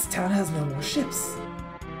 This town has no more ships.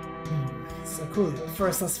 So cool.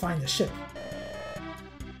 First, let's find the ship.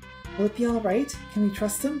 Will it be alright? Can we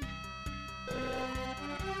trust him?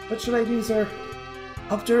 What should I do, sir?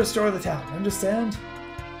 Help to restore the town, understand?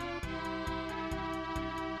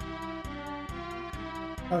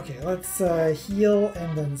 Okay, let's heal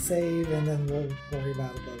and then save, and then we'll worry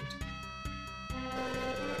about a boat.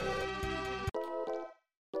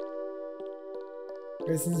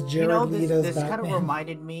 Since Jared this kind of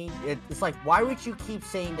reminded me, it's like, why would you keep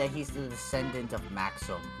saying that he's the descendant of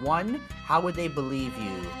Maxim? One, how would they believe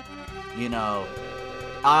you? You know,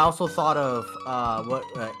 I also thought of,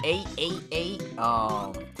 888,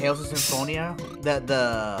 Tales of Symphonia,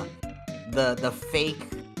 the fake,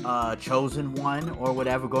 chosen one, or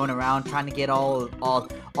whatever, going around trying to get all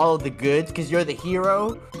of the goods, because you're the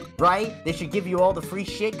hero, right? They should give you all the free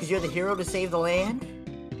shit, because you're the hero to save the land,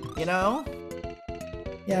 you know?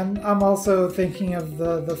 Yeah, I'm also thinking of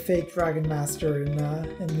the fake Dragon Master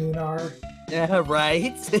in Lunar. Yeah,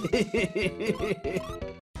 right? Let's see. We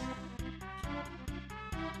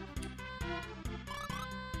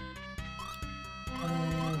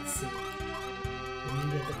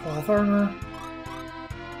need to get the cloth armor.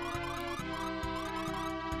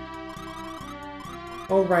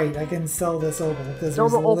 Oh right, I can sell this opal because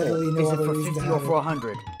there's literally no other reason to have it. Is it for 50 or for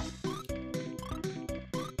 100?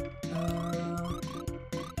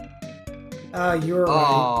 You're right.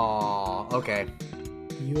 Oh, okay.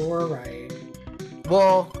 You're right.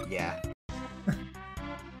 Well, yeah.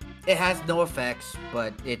 It has no effects,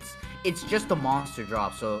 but it's just a monster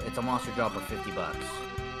drop, so it's a monster drop of $50.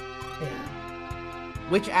 Yeah.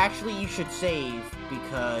 Which actually you should save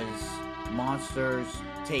because monsters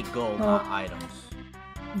take gold, not items.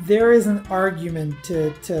 There is an argument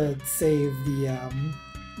to save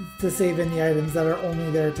any items that are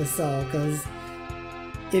only there to sell, because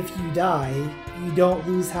if you die, you don't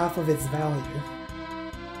lose half of its value.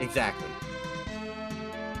 Exactly.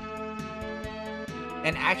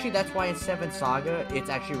 And actually, that's why in 7th Saga, it's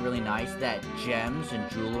actually really nice that gems and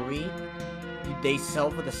jewelry, they sell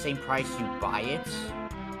for the same price you buy it,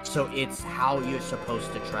 so it's how you're supposed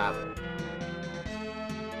to travel.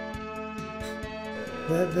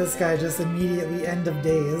 This guy just immediately end of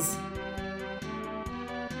days.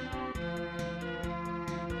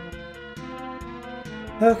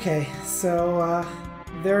 Okay, so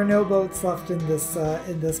There are no boats left in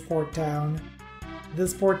this port town.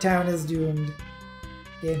 This port town is doomed.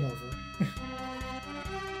 Game over.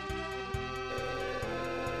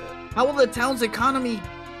 How will the town's economy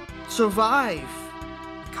survive?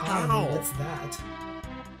 Economy, what's that?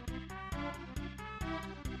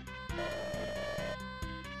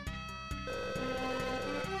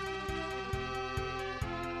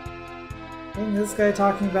 Isn't this guy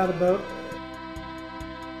talking about a boat?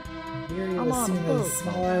 Here you will see a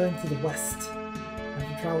small island to the west. I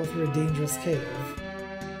have to travel through a dangerous cave,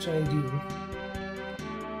 which I do.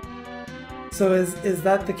 So is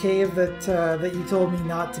that the cave that you told me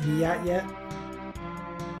not to be at yet?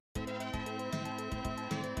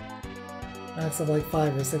 That's of like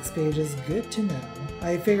 5 or 6 pages. Good to know.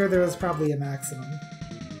 I figured there was probably a maximum.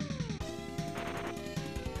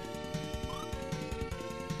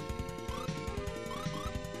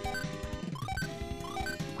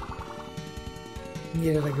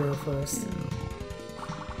 Needed to go first.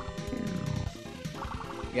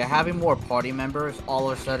 Yeah, having more party members, all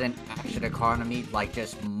of a sudden, action economy like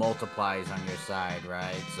just multiplies on your side,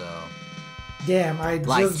 right? So. Damn, I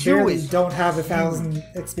like just barely don't have 1,000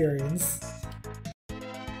 experience.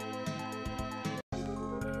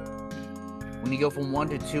 When you go from 1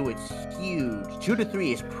 to 2, it's huge. 2 to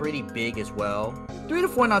 3 is pretty big as well. 3 to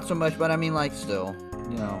 4, not so much, but I mean, like, still,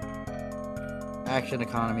 you know, action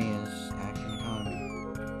economy is action economy.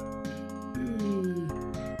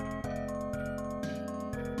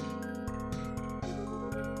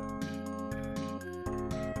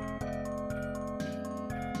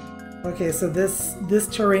 Okay, so this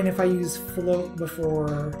terrain, if I use float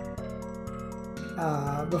before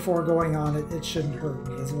going on it, it shouldn't hurt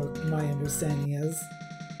me, is what my understanding is.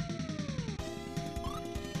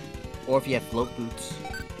 Or if you have float boots.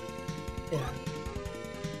 Yeah.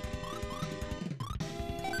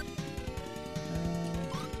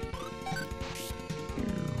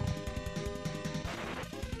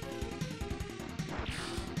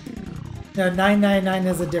 No, 999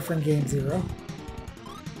 is a different game, Zero.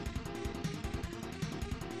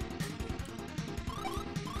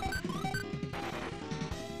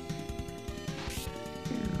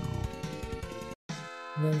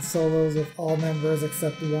 And then solos with all members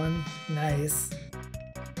except one. Nice.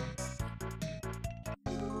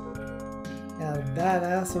 Now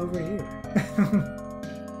badass over here.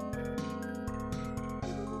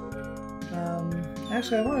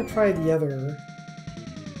 Actually, I want to try the other.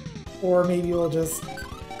 Or maybe we'll just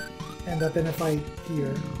end up in a fight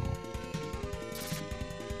here.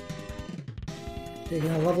 Taking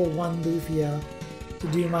a level 1 Lufia to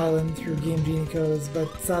Doom Island through Game Genie codes,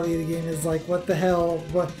 but sadly the game is like, what the hell?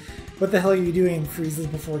 What the hell are you doing? Freezes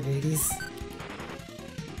before Gades.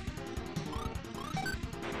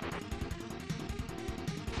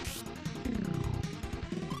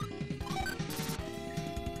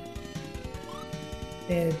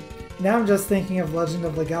 And now I'm just thinking of Legend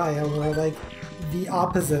of Legaia, where like the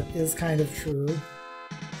opposite is kind of true.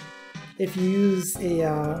 If you use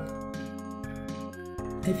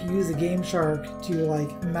a Game Shark to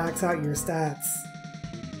like max out your stats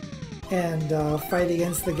and fight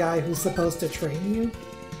against the guy who's supposed to train you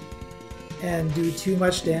and do too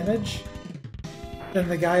much damage, then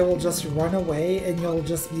the guy will just run away and you'll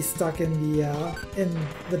just be stuck in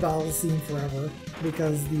the battle scene forever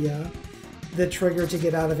because the trigger to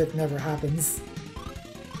get out of it never happens.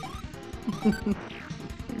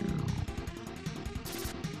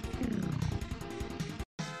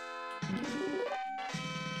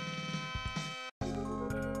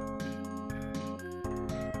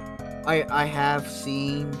 I have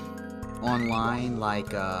seen online,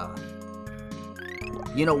 like,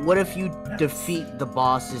 you know, what if you defeat the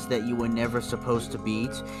bosses that you were never supposed to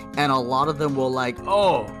beat? And a lot of them will like,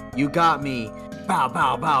 oh, you got me. Bow,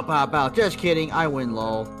 bow, bow, bow, bow. Just kidding, I win,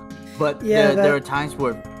 lol. But yeah, there are times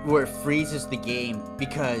where it freezes the game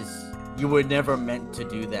because you were never meant to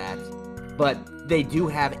do that. But they do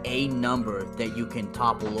have a number that you can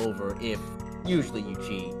topple over if usually you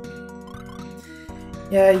cheat.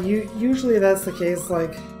 Yeah, usually that's the case.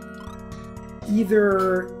 Like,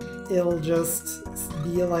 either it'll just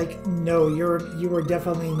be like, no, you were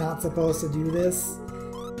definitely not supposed to do this,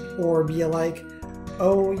 or be like,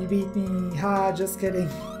 oh, you beat me, ha, just kidding.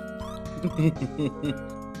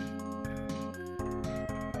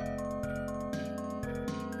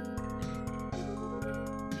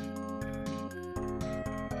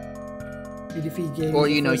 You defeat Gades, or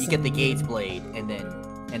you know, you get the Gades blade, and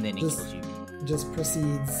then it kills you. Just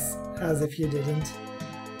proceeds as if you didn't.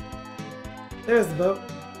 There's the boat.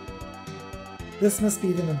 This must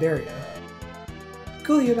be the Maberia.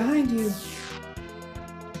 Coolio, behind you!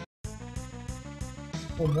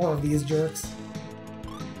 Oh, more of these jerks.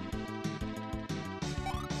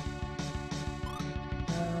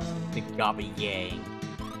 The Gobby Gang.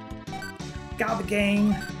 Gobby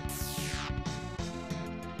Gang!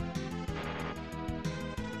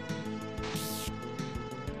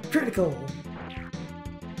 Critical!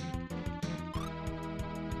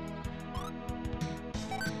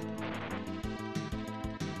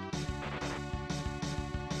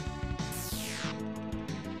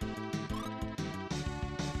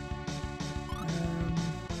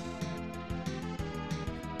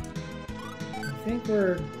 I think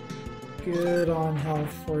we're good on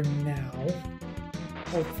health for now.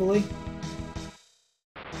 Hopefully.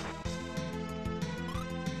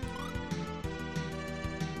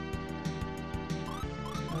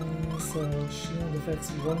 So shield affects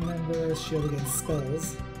one member, shield against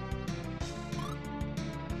spells.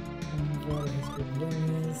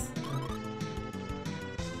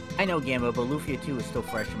 I know Gamma, but Lufia 2 is still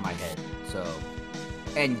fresh in my head, so...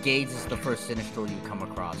 And Gaze is the first Sinistral you come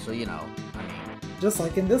across, so you know, I mean... Just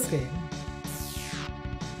like in this game.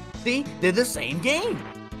 See? They're the same game!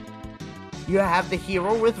 You have the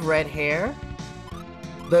hero with red hair,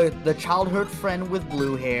 the childhood friend with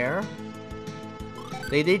blue hair.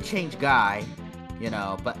 They did change Guy, you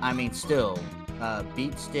know, but I mean still,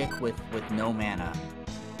 beat stick with no mana.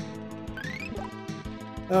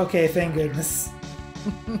 Okay, thank goodness.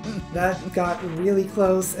 That got really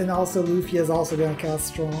close, and also Lufia is also gonna cast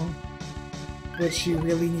Strong, which she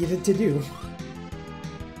really needed to do.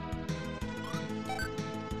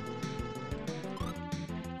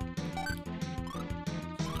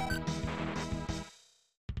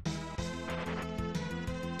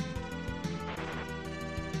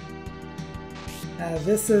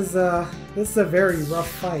 This is a very rough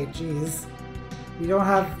fight, jeez. We don't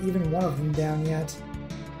have even one of them down yet.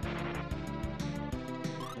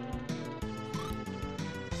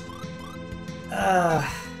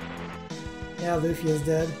 Yeah, Lufia's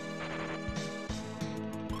dead.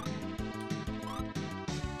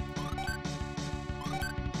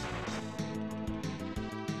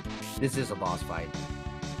 This is a boss fight.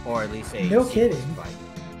 Or at least a no kidding fight.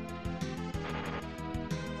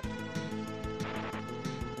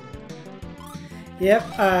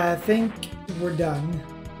 Yep, I think we're done.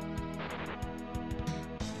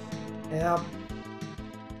 Yep.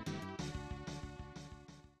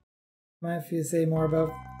 Might have to say more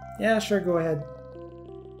about... Yeah, sure, go ahead.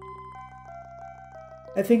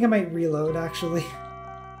 I think I might reload, actually.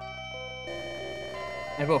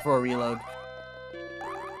 I vote for a reload.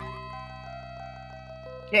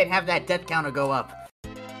 Can't have that death counter go up.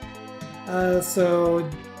 So...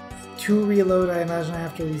 To reload, I imagine I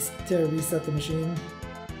have to reset the machine.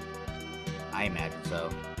 I imagine so.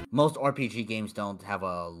 Most RPG games don't have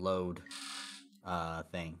a load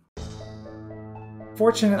thing.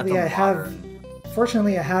 Fortunately, I have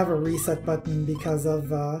a reset button because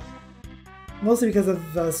of mostly because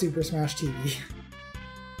of Super Smash TV.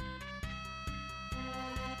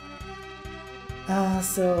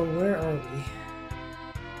 So where are we?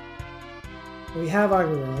 We have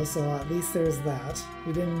Aguro, so at least there's that.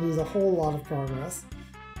 We didn't lose a whole lot of progress.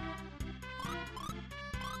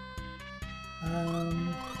 I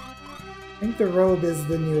think the robe is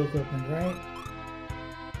the new equipment, right?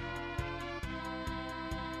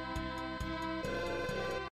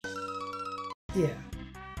 Yeah.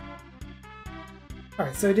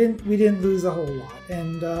 Alright, so we didn't lose a whole lot,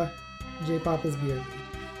 and J-Pop is BRB.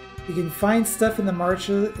 You can find stuff in the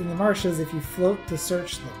marshes if you float to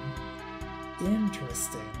search them.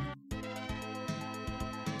 Interesting.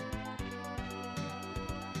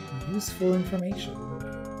 Useful information.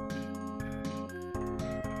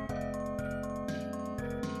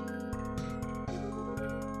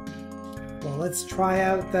 Well, let's try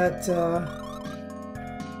out that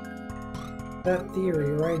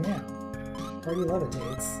theory right now. Party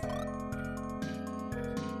levitates.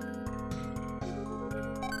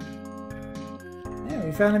 Yeah,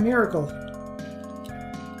 we found a miracle.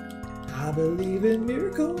 I believe in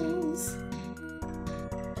miracles.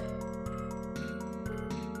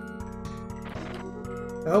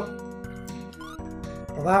 Oh.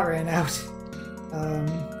 Well, that ran out. I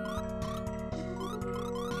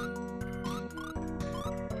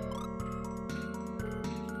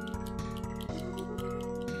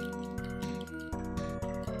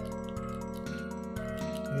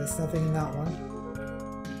guess nothing in that one.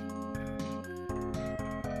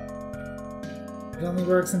 It only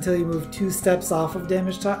works until you move 2 steps off of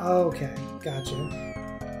damage time. Oh, okay, gotcha.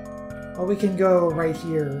 Well, we can go right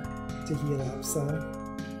here to heal up, so...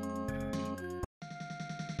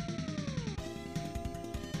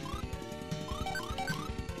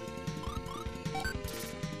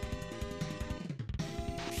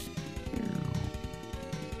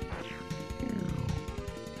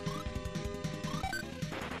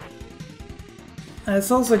 It's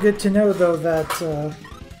also good to know, though, that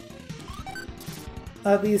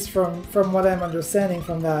at least from what I'm understanding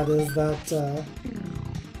from that, is that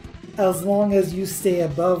as long as you stay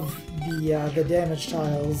above the damage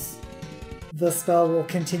tiles, the spell will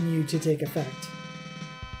continue to take effect.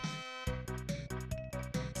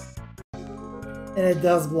 And it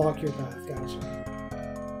does block your path, gotcha.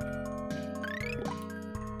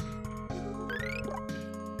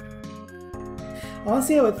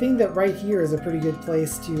 Honestly, I would think that right here is a pretty good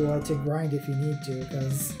place to grind if you need to,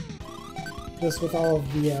 because just with all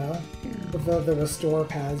of the restore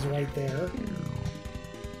pads right there.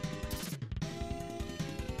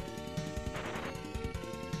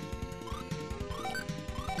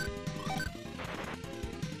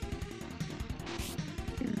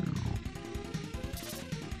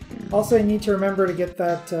 Also, I need to remember to get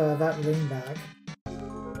that ring back.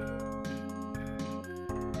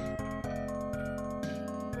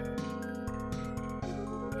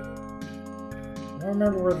 I don't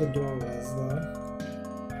remember where the door was, though.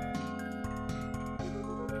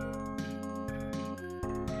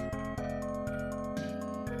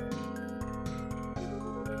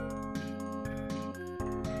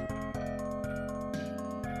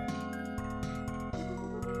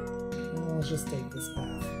 Well, let's just take this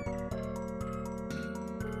path.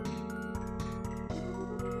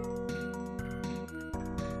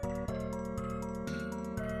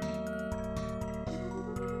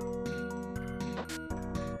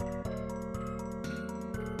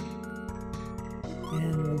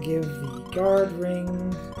 And we'll give the guard ring,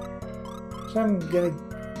 which I'm gonna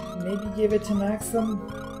maybe give it to Maxim.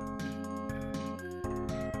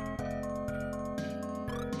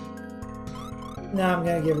 No, I'm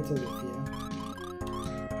gonna give it to Lufia.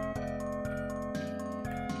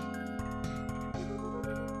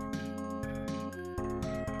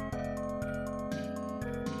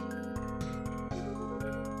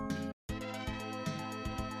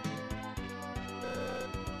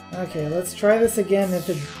 Okay, let's try this again. If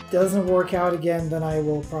it doesn't work out again, then I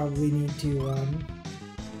will probably need to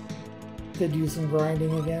do some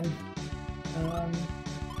grinding again.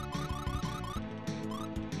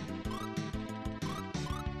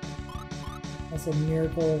 Also,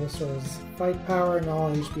 Miracle restores fight power and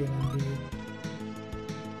all HP and MP.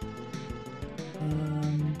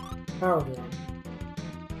 Power drop.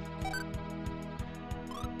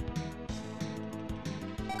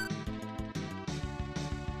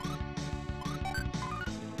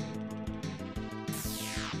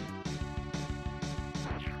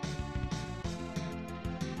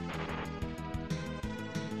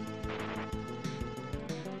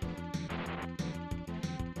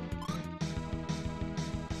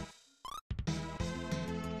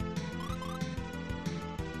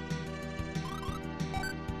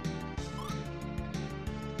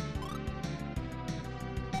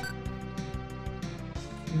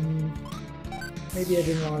 Maybe I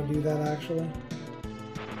didn't want to do that, actually.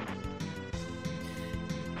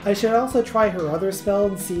 I should also try her other spell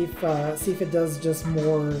and see if it does just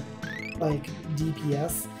more, like,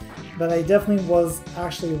 DPS. But I definitely was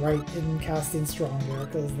actually right in casting Strong there,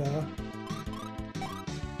 because the...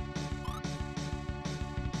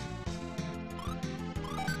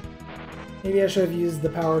 Maybe I should have used the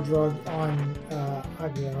power drug on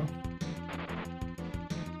Aggro.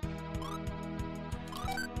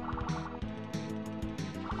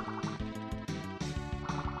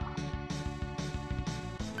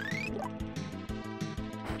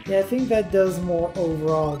 Yeah, I think that does more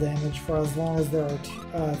overall damage for as long as there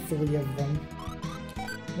are 3 of them.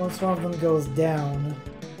 Once one of them goes down,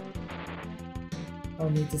 I'll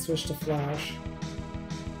need to switch to Flash.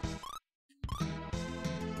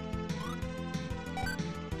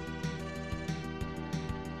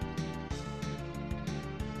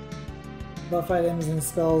 Buff items and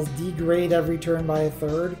spells degrade every turn by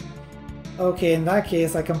 1/3. Okay, in that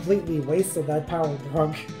case, I completely wasted that power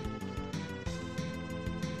drug.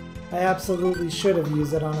 I absolutely should have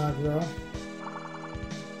used it on Aggro.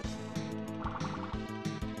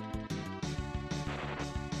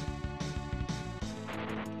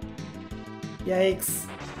 Yikes.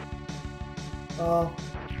 Well,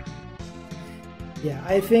 yeah,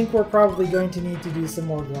 I think we're probably going to need to do some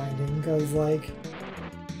more grinding, because, like,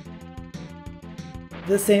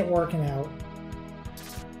 this ain't working out.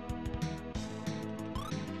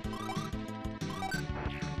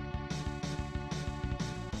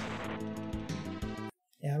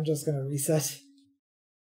 Yeah, I'm just gonna reset.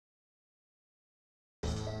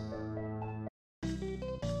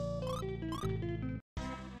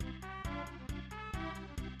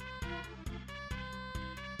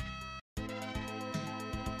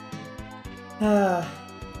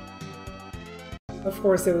 Of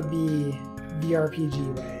course, it would be the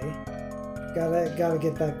RPG way. Gotta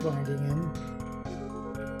get that grinding in.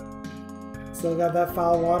 Still got that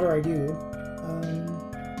foul water, I do.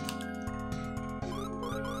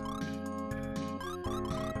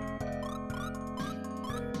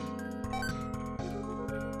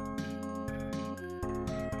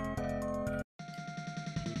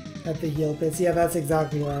 At the heal pits. Yeah, that's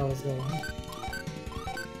exactly where I was going.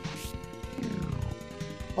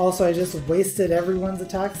 Also, I just wasted everyone's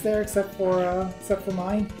attacks there except for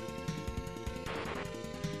mine.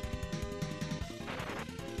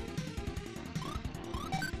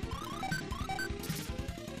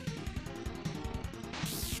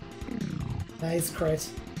 Nice crit.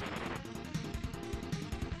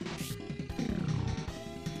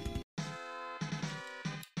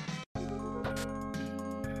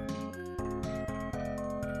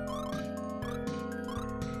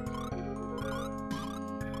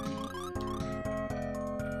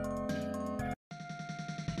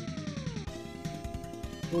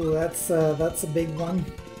 Ooh, that's a big one.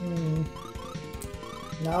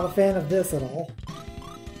 Not a fan of this at all.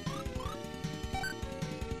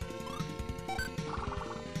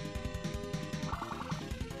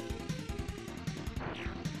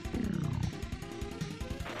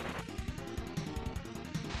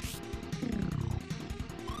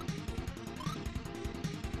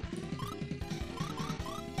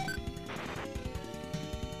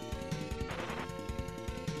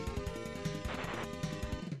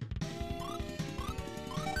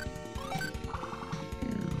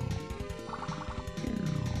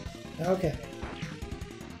 Okay.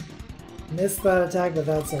 Missed that attack, but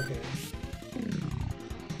that's okay.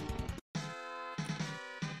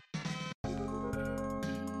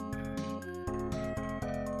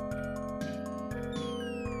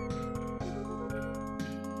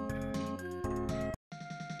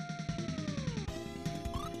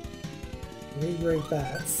 Three great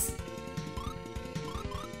bats.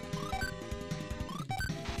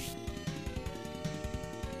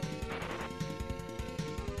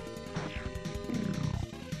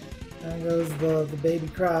 There goes the baby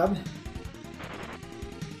crab.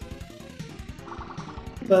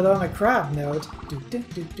 But on a crab note,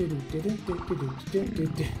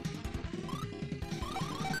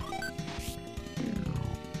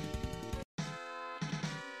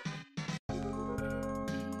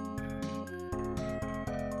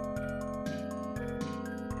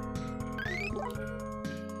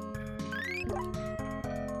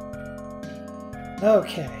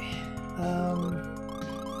 okay.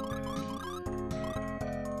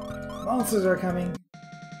 Monsters are coming.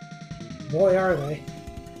 Boy, are they.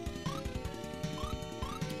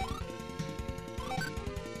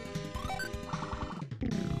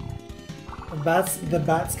 The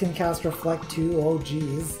bats can cast Reflect too. Oh,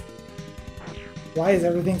 geez. Why is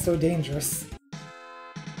everything so dangerous?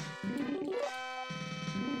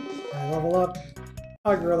 I level up.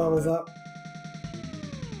 Augur levels up.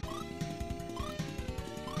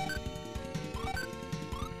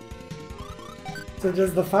 So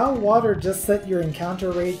does the foul water just set your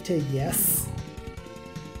encounter rate to yes?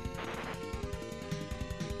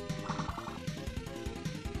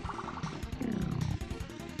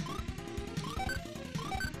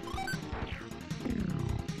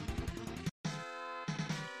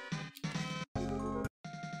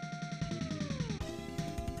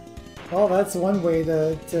 Well, that's one way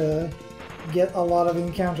to get a lot of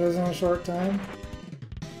encounters in a short time.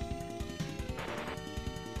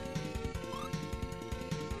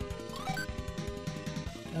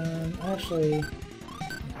 Actually, yeah,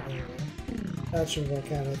 there we go. That should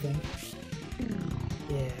work out, I think.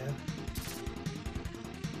 Yeah.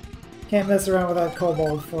 Can't mess around with that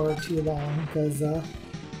kobold for too long, because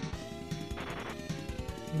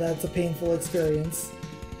that's a painful experience.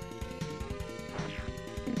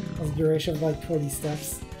 Has a duration of like 20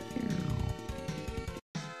 steps.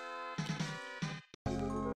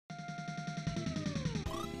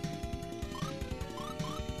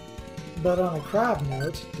 But on a crab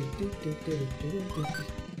note,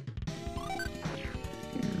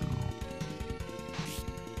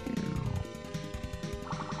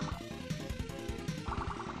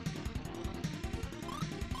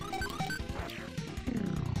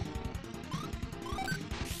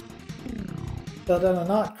 but on a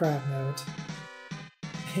not crab note,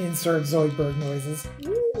 insert Zoidberg noises.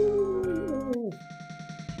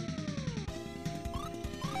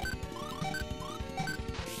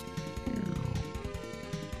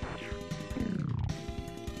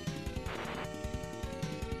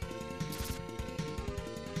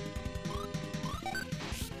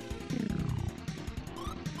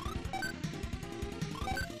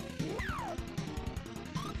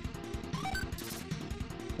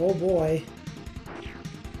 Oh boy.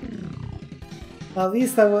 At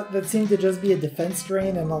least that seemed to just be a defense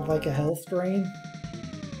drain and not like a health drain.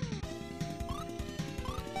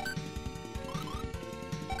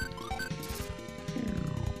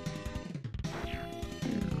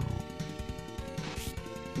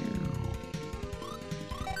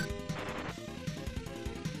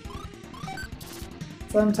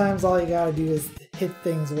 Sometimes all you gotta do is hit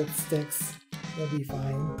things with sticks. You'll be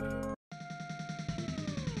fine.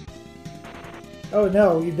 Oh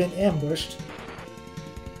no, we've been ambushed.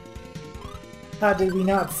 How did we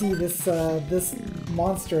not see this this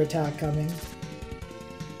monster attack coming?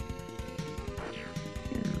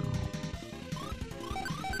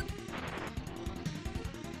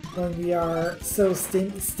 When we are so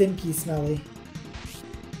stinky smelly.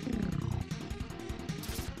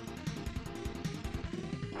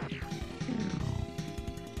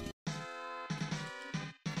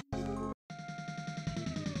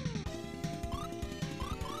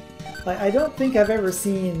 Like, I don't think I've ever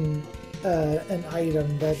seen an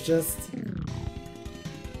item that just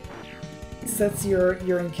sets your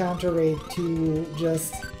encounter rate to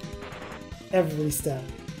just every step.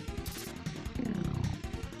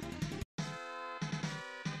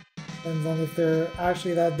 Depends on if they're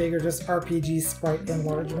actually that big or just RPG sprite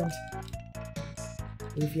enlargement.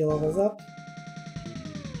 Lufia levels up.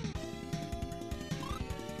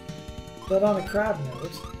 But on a crab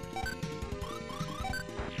note,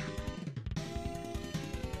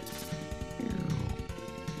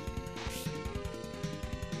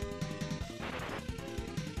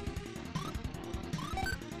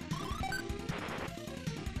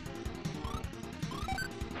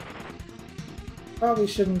 probably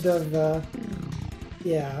shouldn't have,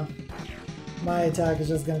 yeah. My attack is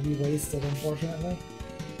just gonna be wasted, unfortunately.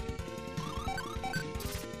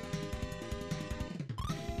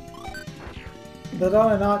 But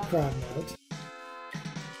on an odd crab note,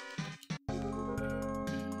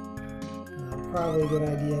 probably a good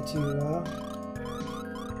idea to,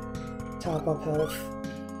 top up health.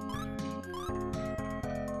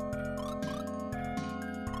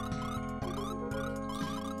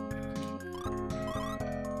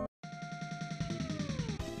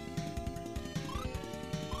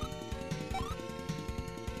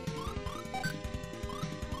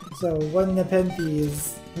 So 1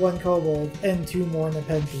 Nepenthes, 1 Kobold, and 2 more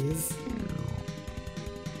Nepenthes.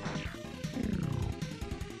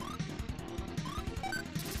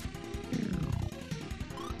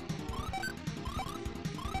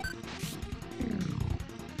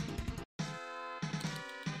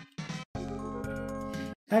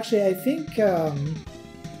 Actually, I think,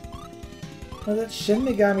 was it Shin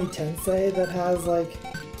Megami Tensei that has, like,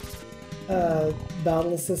 a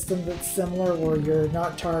battle system that's similar where you're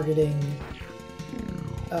not targeting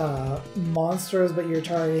monsters, but you're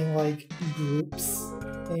targeting like groups,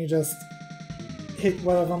 and you just hit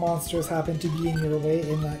whatever monsters happen to be in your way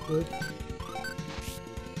in that group.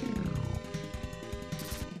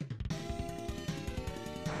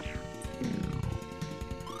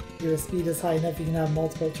 Your speed is high enough you can have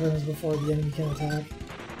multiple turns before the enemy can attack.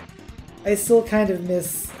 I still kind of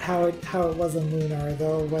miss how it was in Lunar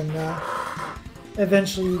though, when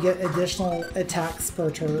eventually you get additional attacks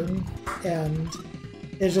per turn, and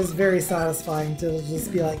it's just very satisfying to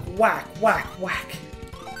just be like whack, whack, whack.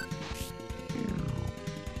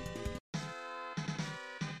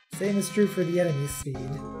 Same is true for the enemy's speed.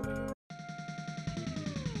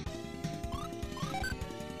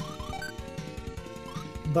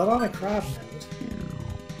 But on a crab note,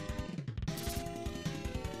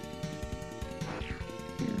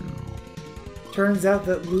 turns out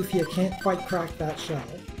that Lufia can't quite crack that shell.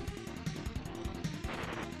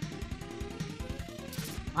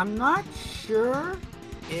 I'm not sure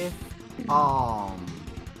if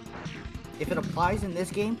it applies in this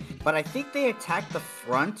game, but I think they attack the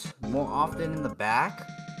front more often than the back.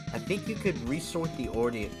 I think you could resort the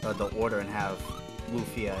order and have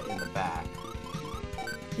Lufia in the back.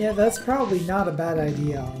 Yeah, that's probably not a bad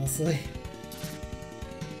idea, honestly.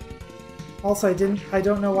 Also, I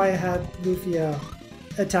don't know why I had Lufia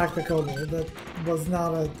attack the kobold. That was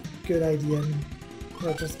not a good idea in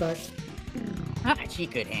retrospect. She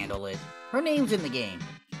could handle it. Her name's in the game.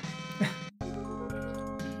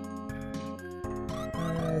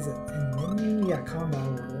 Is it in menu? Yeah, combat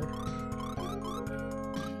order.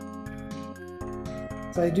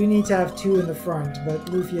 So I do need to have 2 in the front, but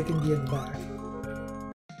Lufia can be in the back.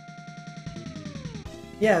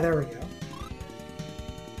 Yeah, there we go.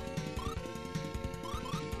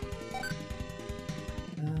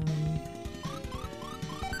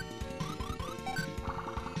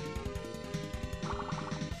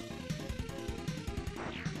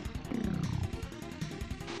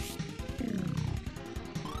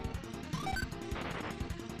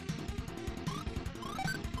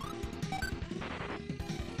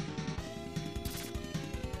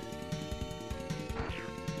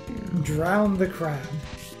 Drown the crab.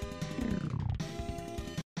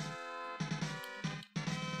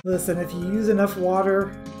 Listen, if you use enough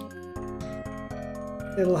water,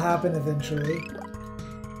 it'll happen eventually.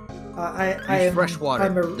 Use fresh water,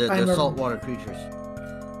 the saltwater creatures.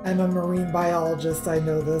 I'm a marine biologist, I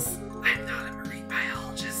know this. I'm not a marine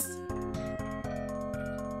biologist.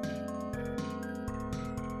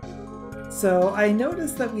 So I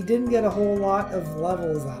noticed that we didn't get a whole lot of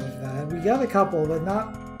levels out of that. We got a couple, but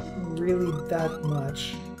not really that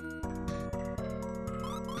much.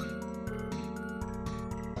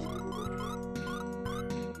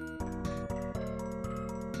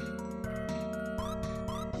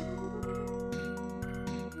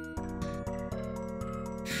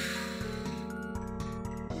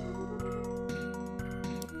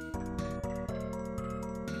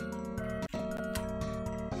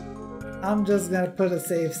 I'm just gonna put a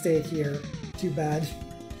save state here. Too bad.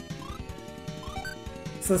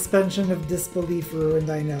 Suspension of disbelief ruined,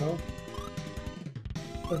 I know.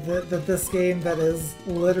 But that this game that is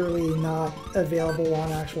literally not available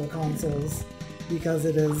on actual consoles because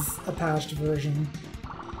it is a patched version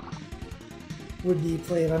would be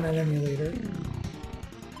played on an emulator.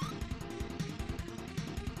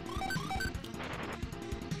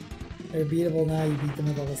 They're beatable now, you beat them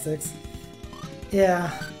at level 6.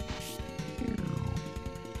 Yeah.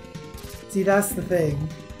 See, that's the thing.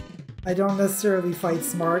 I don't necessarily fight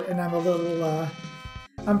smart, and I'm a little,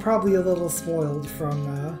 I'm probably a little spoiled from,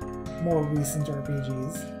 more recent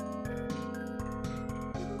RPGs.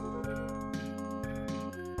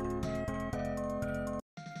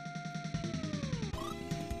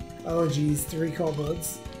 Oh geez, 3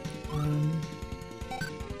 kobolds.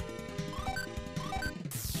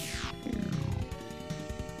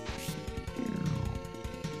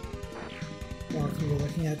 Walkthrough you're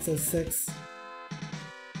looking at says 6.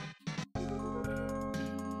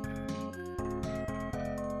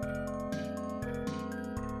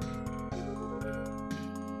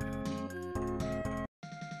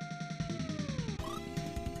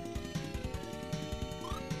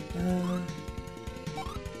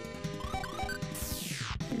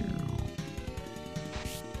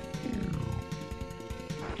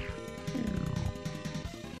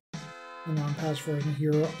 The non-patch version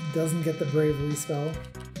hero doesn't get the bravery spell.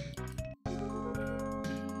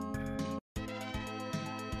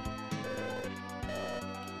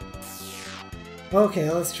 Okay,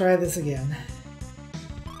 let's try this again.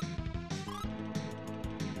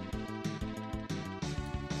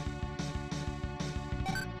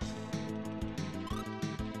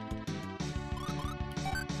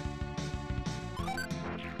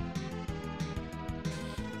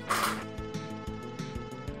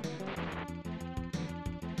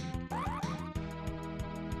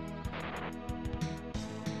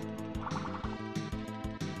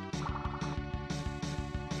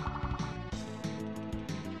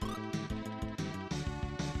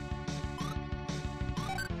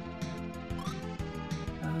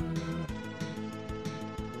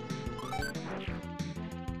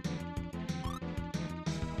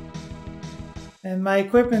 And my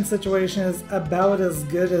equipment situation is about as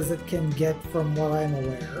good as it can get from what I'm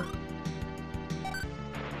aware.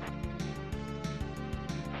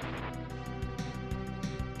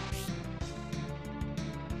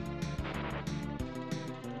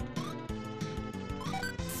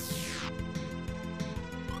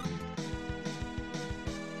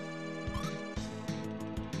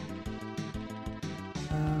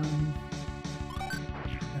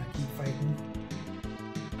 Keep fighting.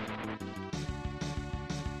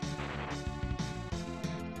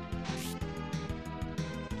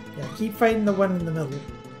 Yeah, keep fighting the one in the middle.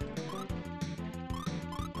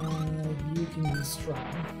 You can be strong.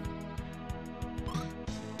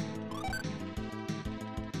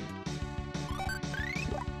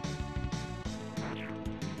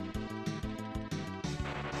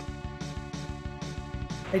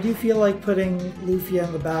 I do feel like putting Lufia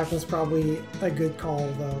in the back was probably a good call,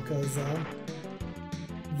 though, because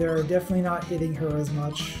they're definitely not hitting her as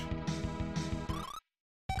much.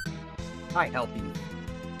 I help you.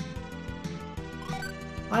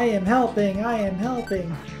 I am helping! I am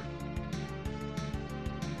helping!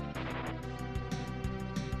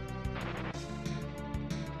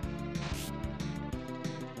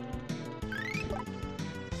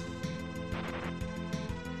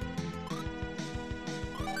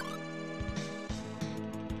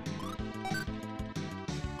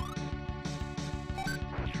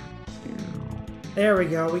 There we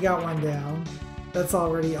go, we got one down. That's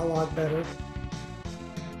already a lot better.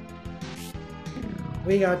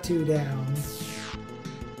 We got 2 down.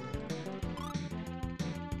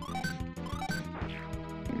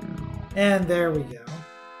 And there we go.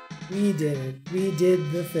 We did it. We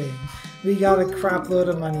did the thing. We got a crap load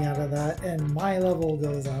of money out of that, and my level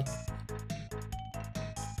goes up.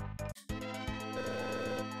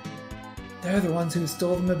 They're the ones who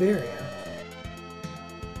stole the Maberia.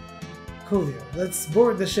 Coolio, let's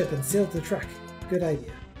board the ship and sail to Trek. Good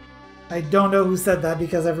idea. I don't know who said that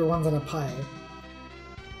because everyone's on a pile.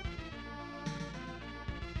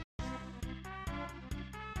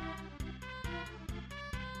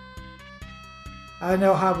 I don't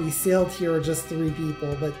know how we sailed here with just 3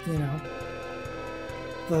 people, but you know.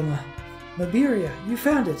 The Maberia, you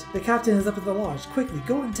found it! The captain is up at the lodge. Quickly,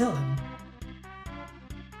 go and tell him.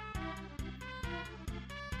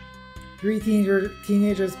 3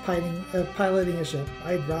 teenagers piloting a ship.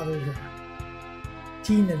 I'd rather drown.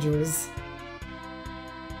 Teenagers.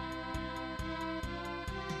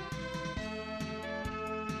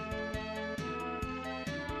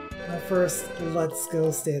 First, let's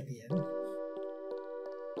go stay at the inn.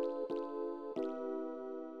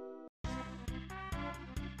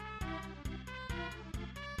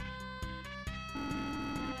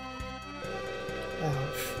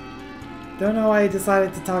 Don't know why I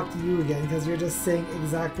decided to talk to you again, because you're just saying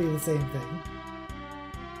exactly the same thing.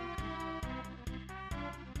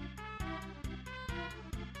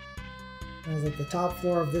 I was at the top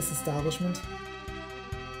floor of this establishment.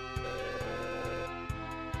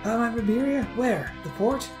 My Maberia? Where? The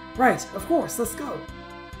port? Right, of course, let's go!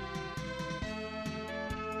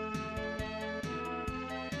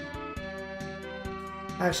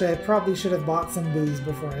 Actually, I probably should have bought some booze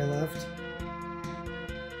before I left.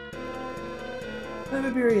 My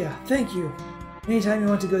Maberia, thank you! Anytime you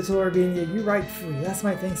want to go to Albania, you ride free. That's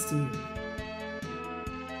my thanks to you.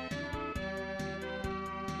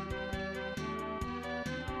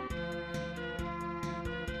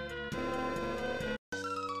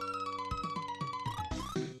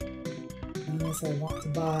 Unless I want to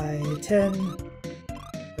buy 10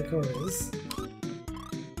 Dakotas.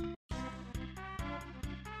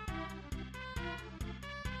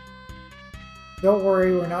 Don't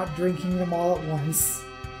worry, we're not drinking them all at once.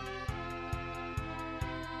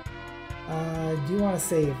 I do want to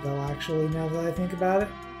save though, actually, now that I think about it,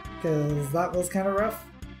 because that was kind of rough.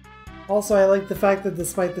 Also, I like the fact that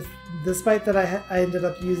despite that I ended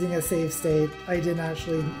up using a save state, I didn't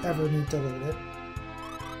actually ever need to load it.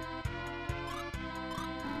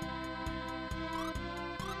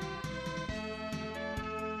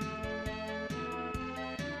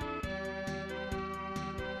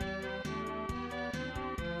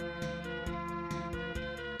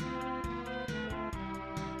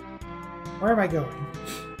 Where am I going?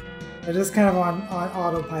 I'm just kind of on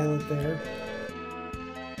autopilot there.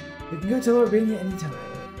 We can go to Albania anytime.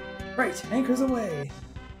 Right, anchors away!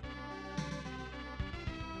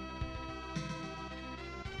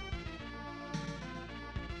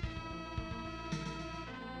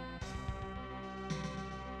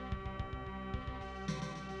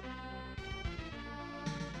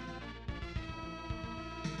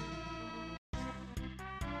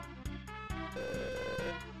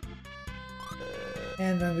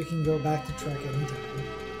 And then we can go back to Trek anytime.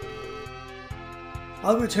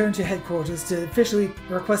 I'll return to headquarters to officially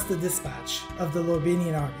request the dispatch of the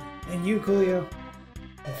Albanian army. And you, Coolio?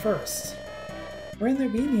 But first, we're in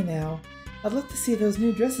Albania now. I'd love to see those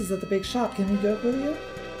new dresses at the big shop. Can we go, Coolio?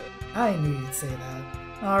 I knew you'd say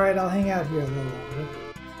that. Alright, I'll hang out here a little longer.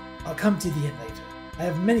 I'll come to the inn later. I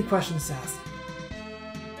have many questions to ask you.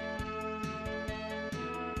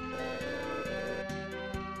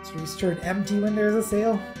 Streets turn empty when there's a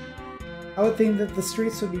sale? I would think that the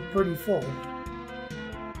streets would be pretty full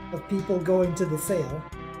of people going to the sale,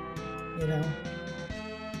 you know.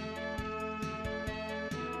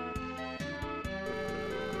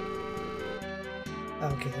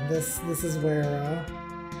 Okay, this is where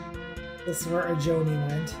Ajoni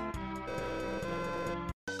went.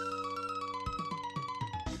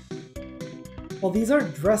 Well, these are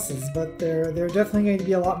dresses, but they're definitely going to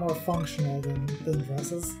be a lot more functional than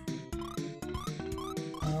dresses.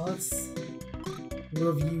 Let's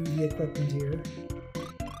review the equipment here.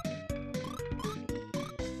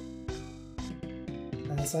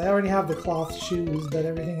 So I already have the cloth shoes, but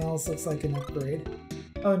everything else looks like an upgrade.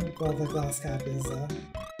 Oh, well, the glass cap is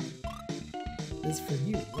for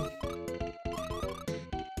you.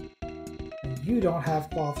 And you don't have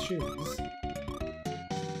cloth shoes.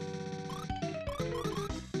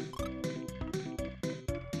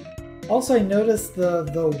 Also, I noticed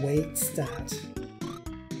the weight stat.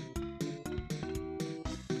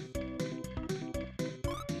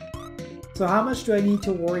 So how much do I need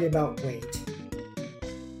to worry about weight?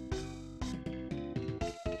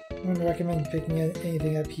 And wouldn't recommend picking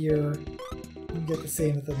anything up here. You can get the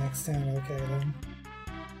same at the next town. Okay, then.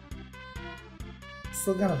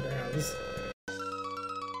 Still gonna browse.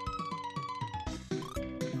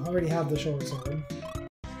 I already have the short sword.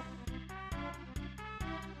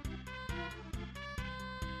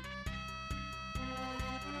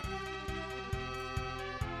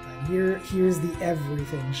 And here's the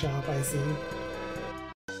everything shop, I see.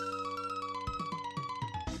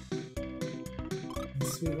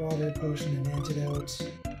 Sweetwater, potion, and antidote.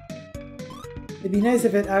 It'd be nice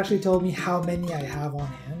if it actually told me how many I have on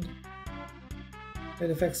hand.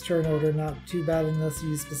 It affects turn order, not too bad unless you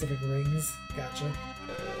use specific rings. Gotcha.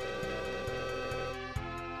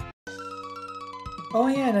 Oh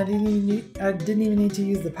yeah, and I didn't even need to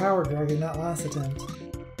use the power drug in that last attempt.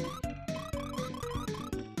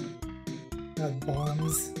 Got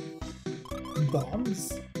bombs.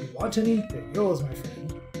 Bombs? You want any? They're yours, my friend.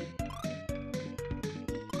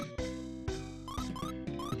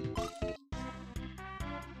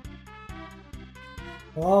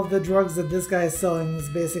 All of the drugs that this guy is selling is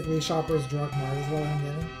basically Shopper's Drug Mart is what I'm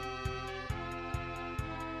getting.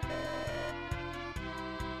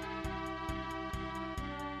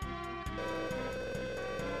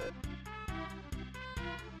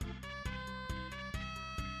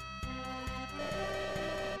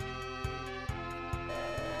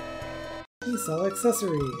 We sell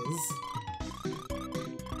accessories.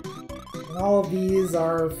 And all of these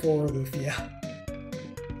are for Lufia.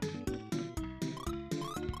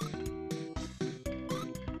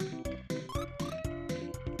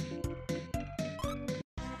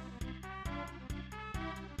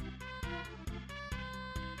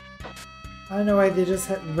 I don't know why they just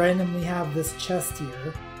randomly have this chest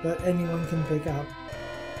here that anyone can pick up.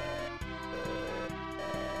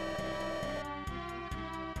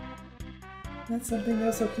 That's something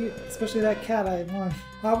that's so cute, especially that cat I want.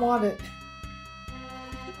 I want it.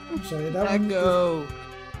 I'll show you that one. Go.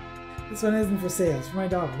 This one isn't for sale. It's for my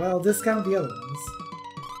dog. Well, discount the other ones.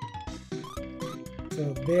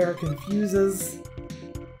 So bear confuses.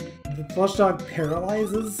 The plush dog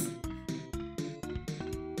paralyzes.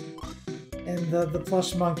 And the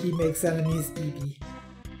plush monkey makes enemies pee-pee.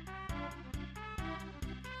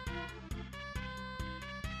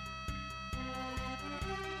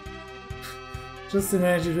 Just an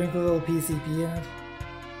energy drink with a little PCP in it.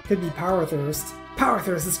 Could be Power Thirst. Power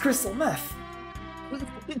Thirst is crystal meth!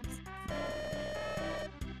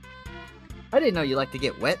 I didn't know you like to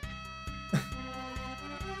get wet.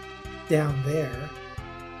 Down there.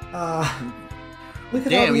 Look at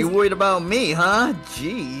Damn, all these... you worried about me, huh?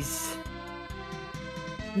 Jeez.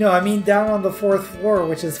 No, I mean down on the 4th floor,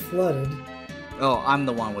 which is flooded. Oh, I'm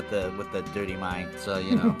the one with the dirty mind, so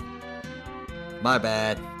you know. My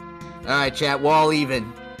bad. All right, chat. We're all even.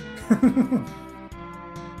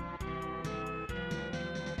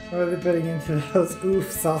 What are they putting into those? Oof,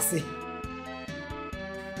 saucy.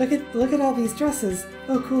 Look at all these dresses.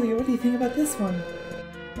 Oh, Coolio, what do you think about this one?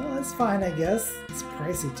 Well, it's fine, I guess. It's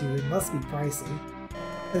pricey too. It must be pricey.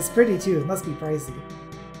 It's pretty too. It must be pricey.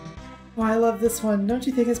 Oh, I love this one. Don't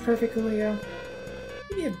you think it's perfect, Coolio?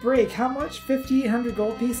 Give me a break. How much? 5,800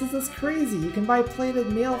 gold pieces? That's crazy. You can buy plated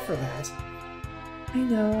mail for that. I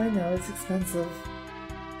know. It's expensive.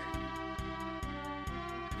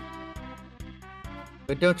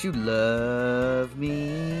 But don't you love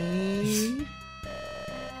me?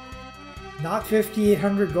 Not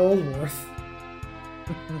 5,800 gold worth.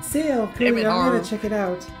 Sale, Coolio. I'm gonna check it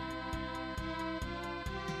out.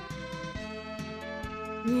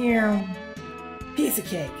 Meow. Piece of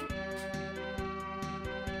cake.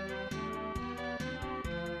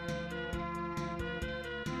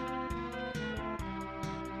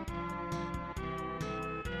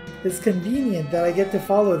 It's convenient that I get to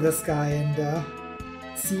follow this guy and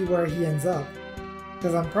see where he ends up.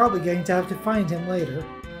 Because I'm probably going to have to find him later.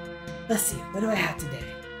 Let's see, what do I have today?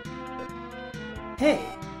 Hey!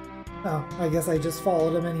 Oh, I guess I just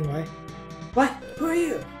followed him anyway. What? Who are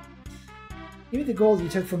you? Give me the gold you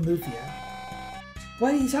took from Lufia.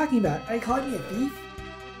 What are you talking about? Are you calling me a thief?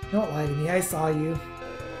 Don't lie to me, I saw you.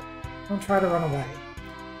 Don't try to run away.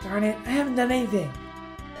 Darn it, I haven't done anything.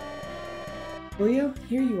 Leo,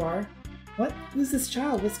 here you are. What? Who's this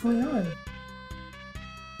child? What's going on?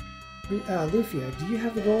 Lufia, do you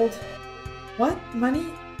have the gold? What?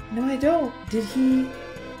 Money? No, I don't. Did he...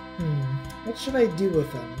 What should I do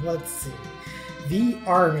with him? Let's see. The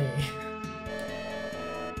army.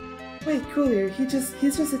 Wait, Coolier, he's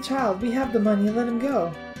just a child. We have the money, let him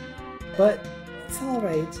go. But it's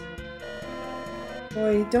alright.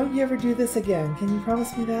 Boy, don't you ever do this again. Can you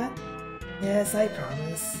promise me that? Yes, I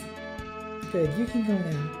promise. Good, you can go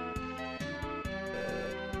now.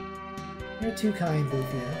 You're too kind,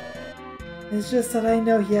 Lufia. It's just that I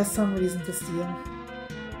know he has some reason to steal.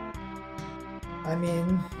 I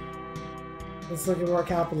mean, let's look at where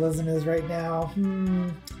capitalism is right now.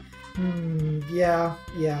 Yeah.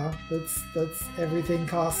 That's everything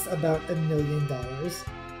costs about $1 million.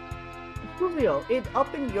 Julio,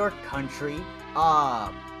 up in your country,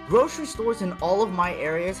 grocery stores in all of my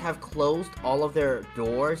areas have closed all of their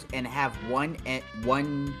doors and have one, and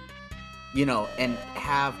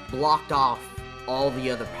have blocked off all the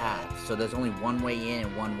other paths. So there's only one way in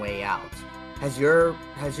and one way out. Has your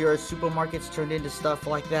supermarkets turned into stuff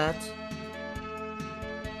like that?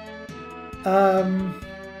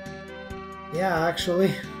 Yeah,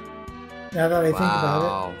 actually. Now that I think about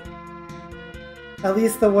Wow. it. At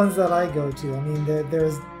least the ones that I go to. I mean,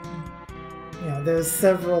 there's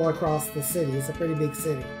several across the city. It's a pretty big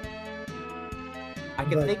city. I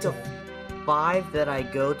can think of 5 that I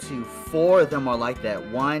go to. 4 of them are like that.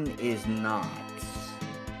 1 is not.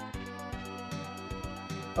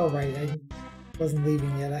 Oh, right. I wasn't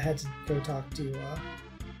leaving yet. I had to go talk to,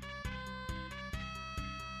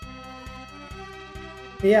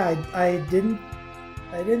 Yeah, I didn't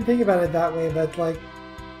think about it that way, but, like,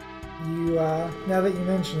 you, now that you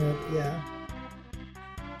mention it, yeah.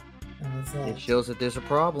 It shows that there's a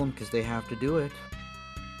problem, because they have to do it.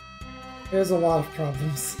 There's a lot of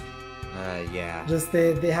problems. Yeah. Just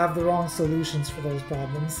they have the wrong solutions for those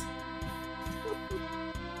problems.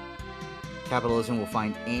 Capitalism will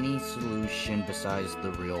find any solution besides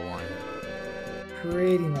the real one.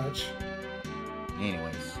 Pretty much.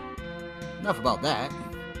 Anyways, enough about that.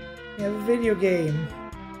 Yeah, the video game.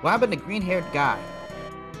 What happened to green-haired guy?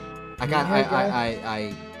 Oh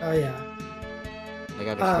yeah. I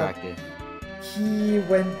got distracted. He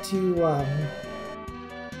went to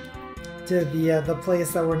the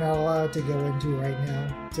place that we're not allowed to go into right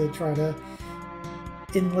now to try to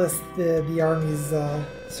enlist the army's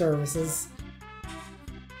services.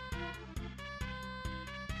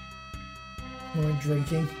 He went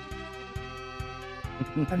drinking.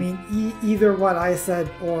 I mean, either what I said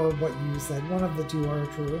or what you said. One of the two are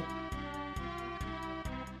true.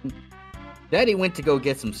 Daddy went to go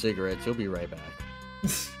get some cigarettes. He'll be right back.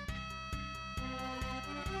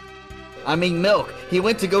 I mean, milk. He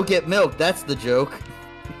went to go get milk. That's the joke.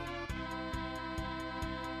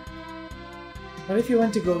 What if you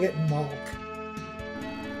went to go get milk?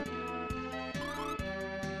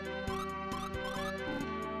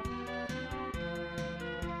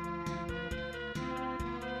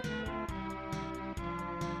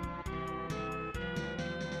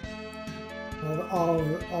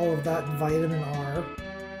 All of that vitamin R.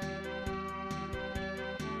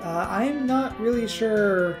 I'm not really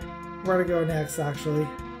sure where to go next, actually.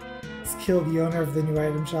 Let's kill the owner of the new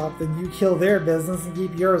item shop, then you kill their business and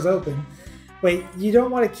keep yours open. Wait, you don't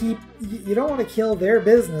want to kill their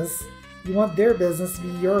business. You want their business to be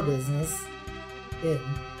your business.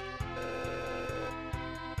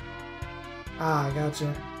 Ah,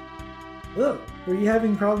 gotcha. Look, were you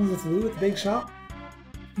having problems with Lou at the big shop?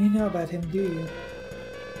 You know about him, do you?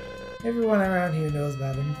 Everyone around here knows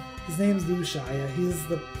about him. His name's Lufia.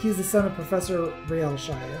 He's the son of Professor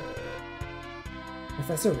Railshire.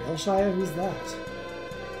 Professor Railshire? Who's that?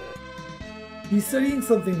 He's studying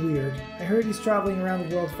something weird. I heard he's traveling around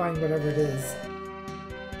the world to find whatever it is.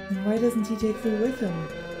 Then why doesn't he take Lou with him?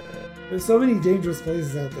 There's so many dangerous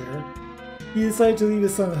places out there. He decided to leave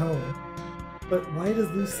his son at home. But why does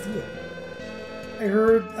Lou steal?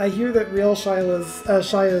 I hear that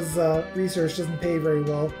Shia's research doesn't pay very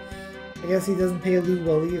well. I guess he doesn't pay Lou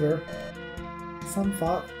well either.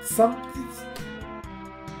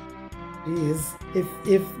 Jeez.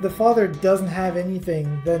 If the father doesn't have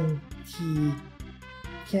anything, then he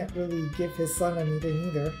can't really give his son anything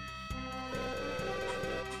either.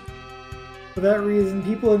 For that reason,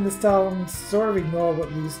 people in this town sort of ignore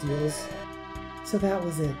what Lou steals. So that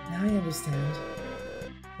was it. Now I understand.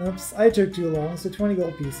 Oops, I took too long, so 20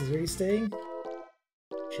 gold pieces. Are you staying?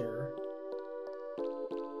 Sure.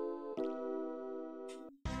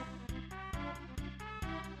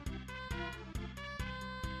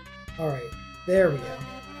 Alright, there we go.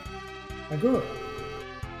 Aguro.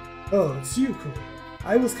 Oh, it's you, Julio.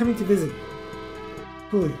 I was coming to visit you.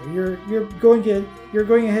 Julio, you're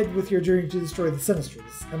going ahead with your journey to destroy the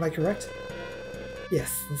Sinistrals. Am I correct?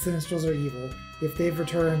 Yes, the Sinistrals are evil. If they've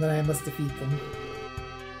returned, then I must defeat them.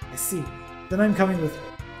 I see. Then I'm coming with you.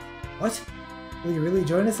 What? Will you really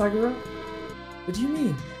join us, Aguro? What do you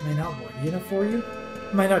mean? Am I not worthy enough for you?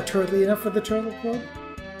 Am I not turtly enough for the Turtle Club?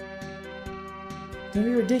 Don't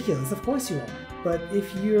be ridiculous, of course you are. But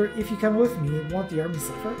if you come with me, won't the army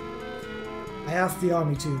suffer? I asked the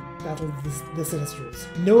army to battle the Sinisters.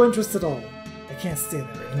 No interest at all. I can't stay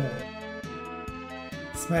there anymore.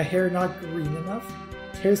 Is my hair not green enough?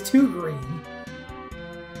 His hair's too green.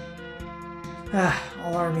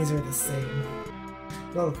 All armies are the same.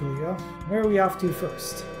 Well, Coolio, where are we off to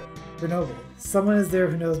first? Grenoble. Someone is there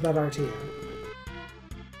who knows about Artea.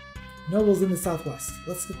 Noble's in the southwest.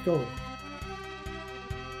 Let's get going.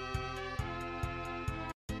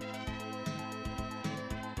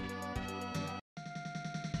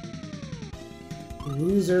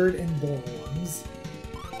 Luzard and Bullworms.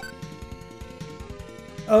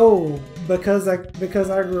 Oh, because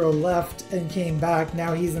Agro left and came back,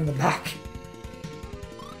 now he's in the back.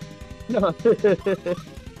 No.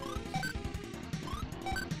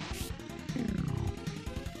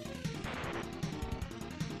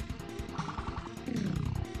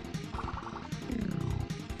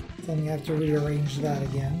 Then you have to rearrange that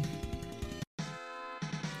again.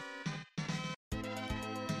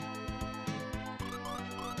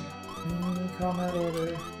 Combat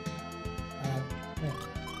order.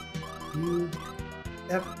 No.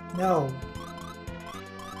 No.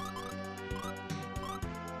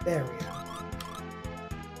 There we go.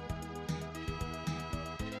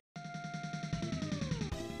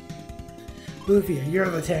 Lufia, you're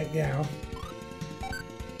the tank now.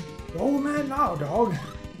 Roll the man now, dog.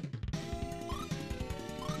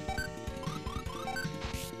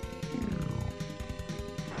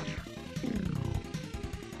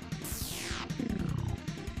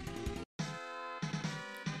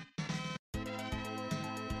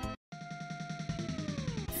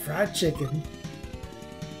 Fried chicken.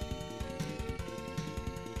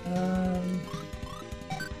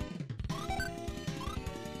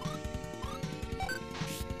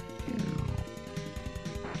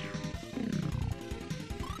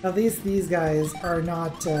 At least these guys are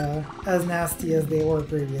not as nasty as they were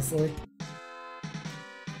previously.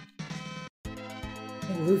 I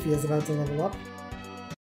think Lufia is about to level up.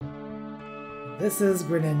 This is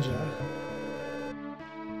Greninja.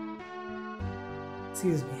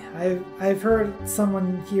 Excuse me. I've heard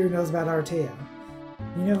someone here knows about Artea.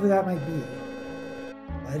 You know who that might be?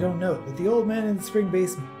 I don't know, but the old man in the spring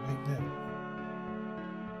basement might know.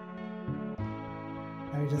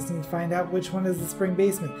 I just need to find out which one is the spring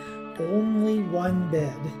basement. Only one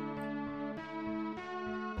bed.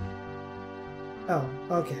 Oh,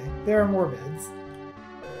 okay. There are more beds.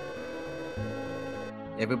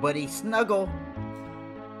 Everybody snuggle.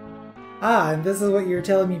 Ah, and this is what you were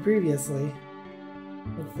telling me previously.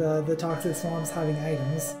 With the toxic swamps having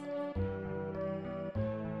items.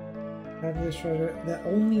 Fabulous treasure that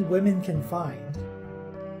only women can find.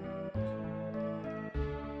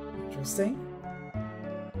 Interesting.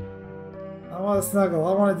 I want to snuggle.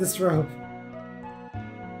 I want to disrobe.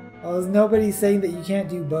 Well, there's nobody saying that you can't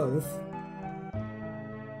do both.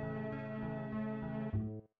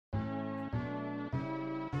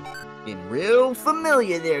 Getting real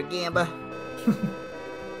familiar there, Gamba.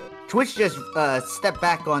 Twitch just stepped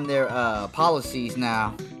back on their policies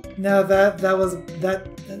now. No, that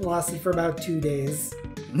lasted for about 2 days.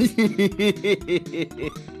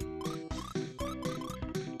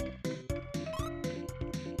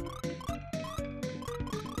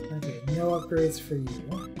 Okay, no upgrades for you.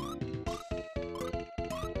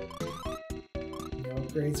 No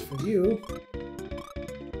upgrades for you.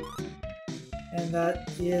 And that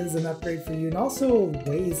is an upgrade for you, and also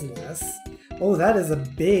weighs less. Oh, that is a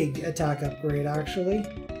big attack upgrade, actually.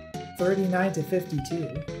 39 to 52.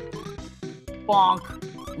 Bonk.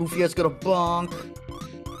 Lufia's gonna bonk.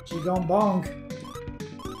 She gon' bonk.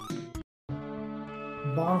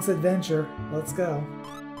 Bonk's adventure. Let's go.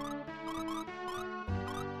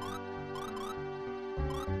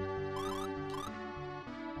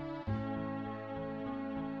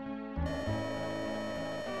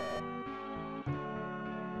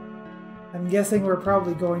 I'm guessing we're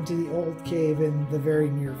probably going to the old cave in the very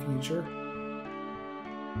near future.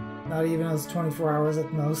 Not even as 24 hours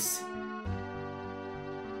at most.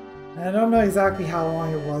 And I don't know exactly how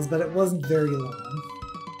long it was, but it wasn't very long.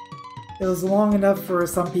 It was long enough for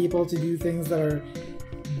some people to do things that are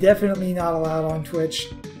definitely not allowed on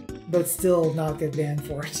Twitch, but still not get banned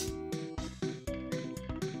for it.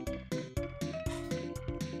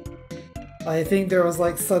 I think there was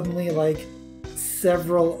like suddenly like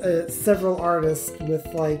several artists with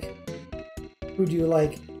like who do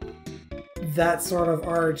like that sort of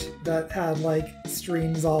art that had like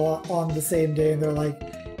streams all on the same day, and they're like,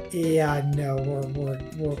 yeah, no,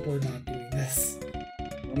 we're not doing this.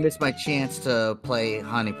 I missed my chance to play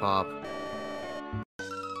Honey Pop.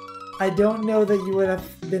 I don't know that you would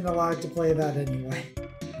have been allowed to play that anyway.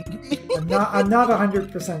 I'm not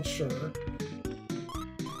 100% sure,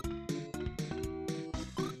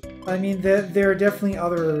 I mean, there are definitely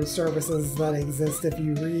other services that exist if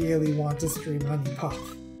you really want to stream Honeypop.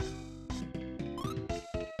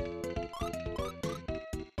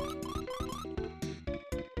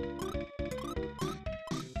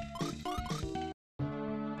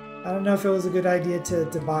 I don't know if it was a good idea to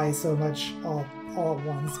buy so much all at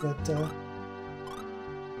once, but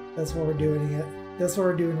that's what we're doing it. That's what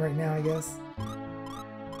we're doing right now, I guess.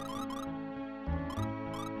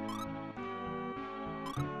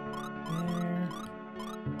 There.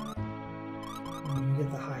 And then you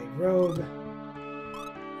get the hide robe.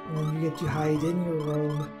 And then you get to hide in your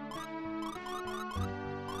robe.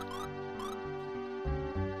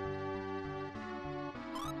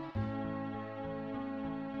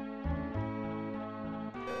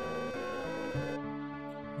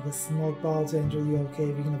 The smoke ball to enter the old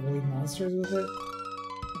cave, you can avoid monsters with it.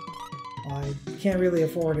 I can't really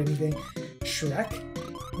afford anything. Shrek?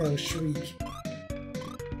 No, Shriek.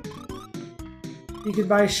 You could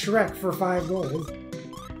buy Shrek for 5 gold.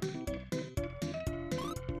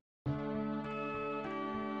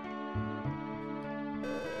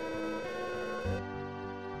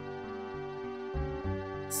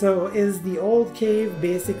 So is the old cave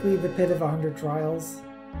basically the pit of 100 trials?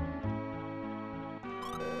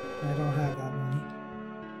 I don't have that money.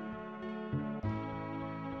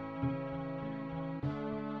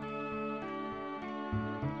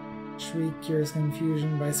 Shriek cures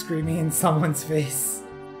confusion by screaming in someone's face.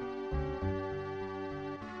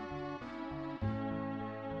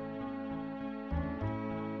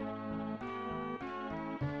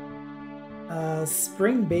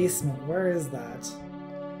 Spring basement, where is that?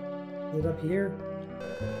 Is it up here?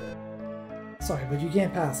 Sorry, but you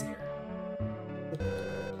can't pass here.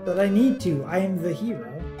 But I need to. I am the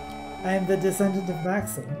hero. I am the descendant of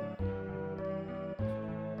Maxim.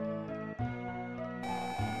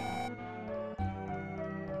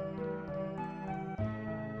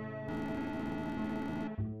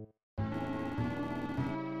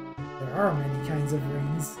 There are many kinds of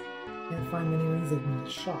rings. Can't find many rings in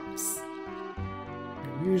shops.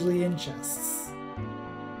 They're usually in chests.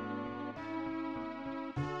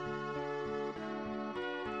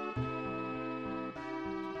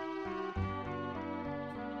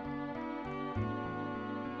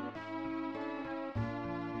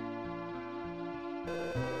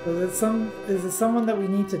 Is it someone that we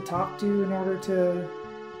need to talk to in order to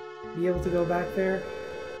be able to go back there?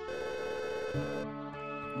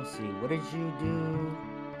 Let's see, what did you do?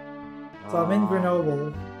 So I'm in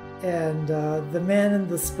Grenoble, and the man in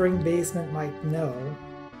the spring basement might know,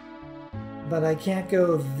 but I can't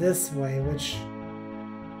go this way, which...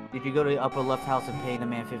 Did you go to the upper left house and pay the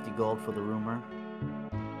man 50 gold for the rumor?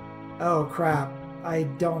 Oh crap, I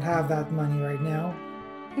don't have that money right now.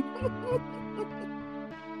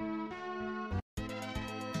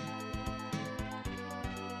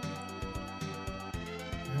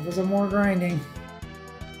 There was some more grinding.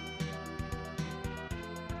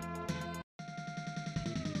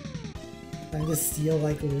 Can I just steal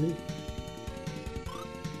like loot?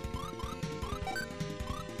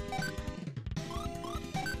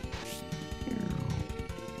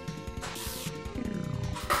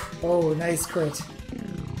 Oh, nice crit.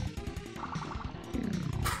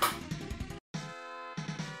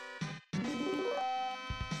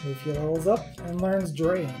 Lufia levels up and learns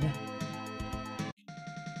Drain.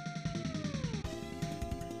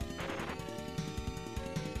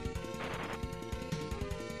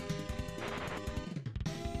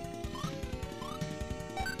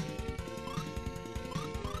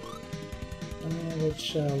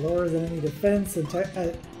 Which lowers enemy defense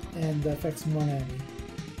and affects one enemy.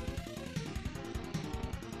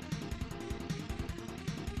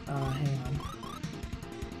 Hang on.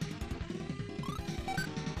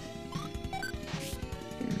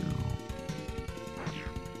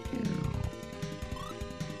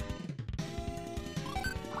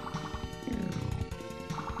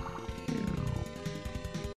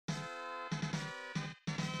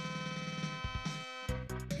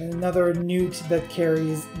 And another newt that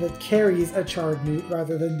carries a charred newt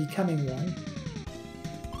rather than becoming one.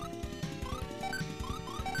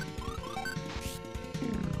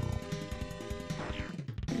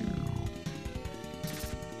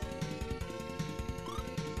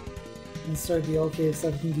 And start the old cave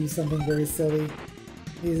stuff can do something very silly.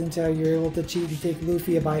 Isn't how you're able to cheat and take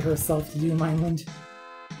Lufia by herself to do Mineland.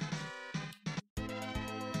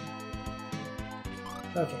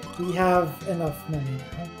 Okay, we have enough money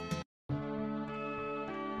now.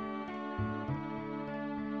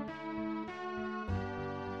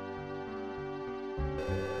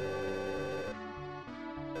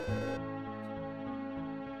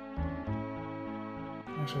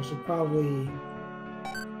 Actually, I should probably...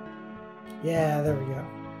 Yeah, there we go.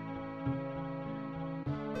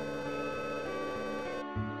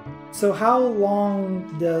 So how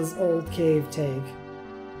long does Old Cave take?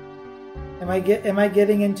 Am I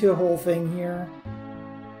getting into a whole thing here?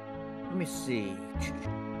 Let me see.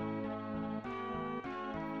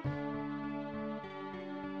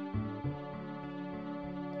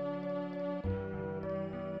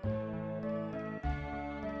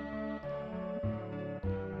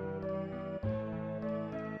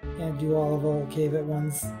 Can't do all of Old Cave at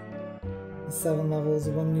once. 7 levels,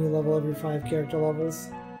 1 new level every 5 character levels.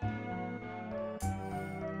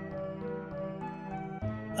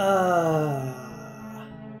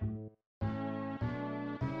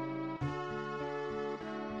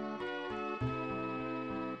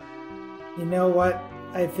 You know what?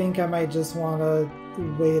 I think I might just want to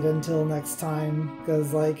wait until next time,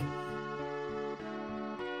 because, like,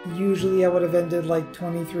 usually I would have ended like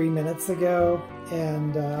 23 minutes ago,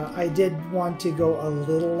 and I did want to go a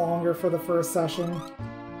little longer for the first session.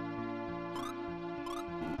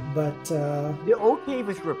 But the Old Cave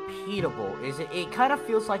is repeatable. It kind of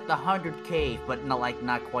feels like the 100 Cave, but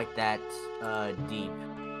not quite that deep.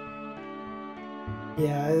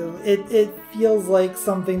 Yeah, it feels like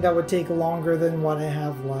something that would take longer than what I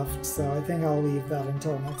have left, so I think I'll leave that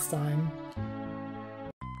until next time.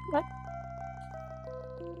 What?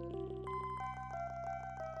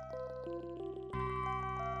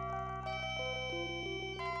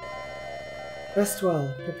 Rest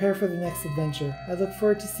well. Prepare for the next adventure. I look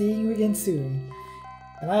forward to seeing you again soon.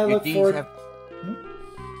 And I look forward...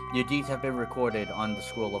 Your deeds have been recorded on the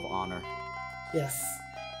Scroll of Honor. Yes.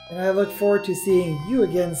 And I look forward to seeing you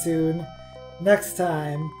again soon. Next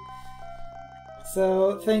time.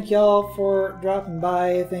 So, thank y'all for dropping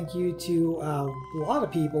by. Thank you to a lot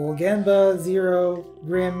of people. Ganba, Zero,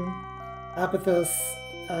 Grim, Apathos,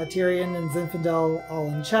 Tyrion, and Zinfandel all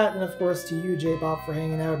in chat. And of course to you, J-Pop, for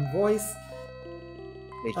hanging out in voice.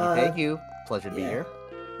 Thank you. Pleasure to be here.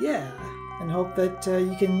 Yeah, and hope that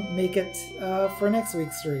you can make it for next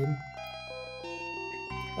week's stream.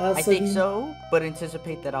 I think so, but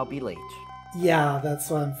anticipate that I'll be late. Yeah, that's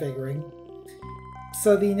what I'm figuring.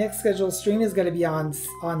 So the next scheduled stream is going to be on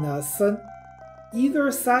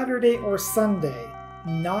either Saturday or Sunday.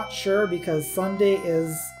 Not sure, because Sunday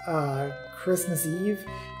is Christmas Eve.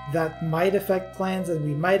 That might affect plans, and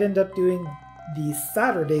we might end up doing the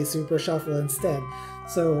Saturday Super Shuffle instead.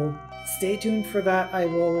 So stay tuned for that. I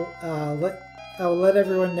will let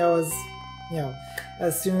everyone know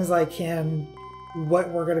as soon as I can what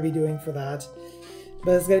we're going to be doing for that.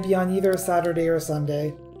 But it's going to be on either Saturday or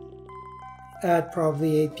Sunday at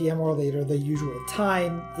probably 8 p.m. or later, the usual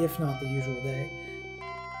time, if not the usual day.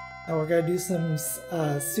 And we're going to do some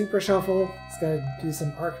Super Shuffle. It's going to do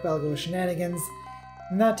some Archipelago shenanigans.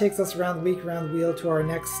 And that takes us around the week, around the wheel, to our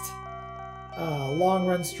next long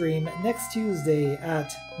run stream next Tuesday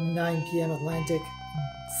at 9 p.m. Atlantic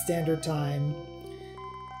Standard Time.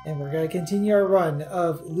 And we're going to continue our run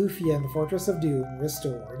of Lufia and the Fortress of Doom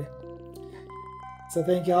Restored. So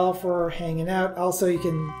thank y'all for hanging out. Also, you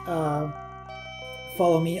can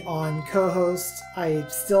follow me on co-host. I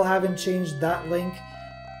still haven't changed that link.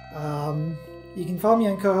 You can follow me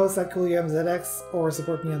on co-host at CoolUMZX, or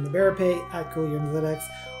support me on the BearPay at CoolUMZX,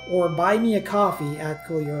 or buy me a coffee at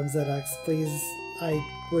CoolUMZX. Please, I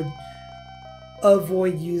would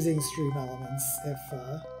avoid using stream elements if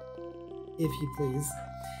you please.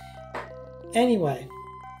 Anyway,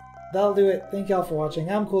 that'll do it. Thank y'all for watching.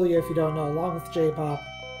 I'm Coolio, if you don't know, along with J-Pop.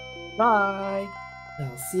 Bye! And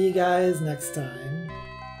I'll see you guys next time.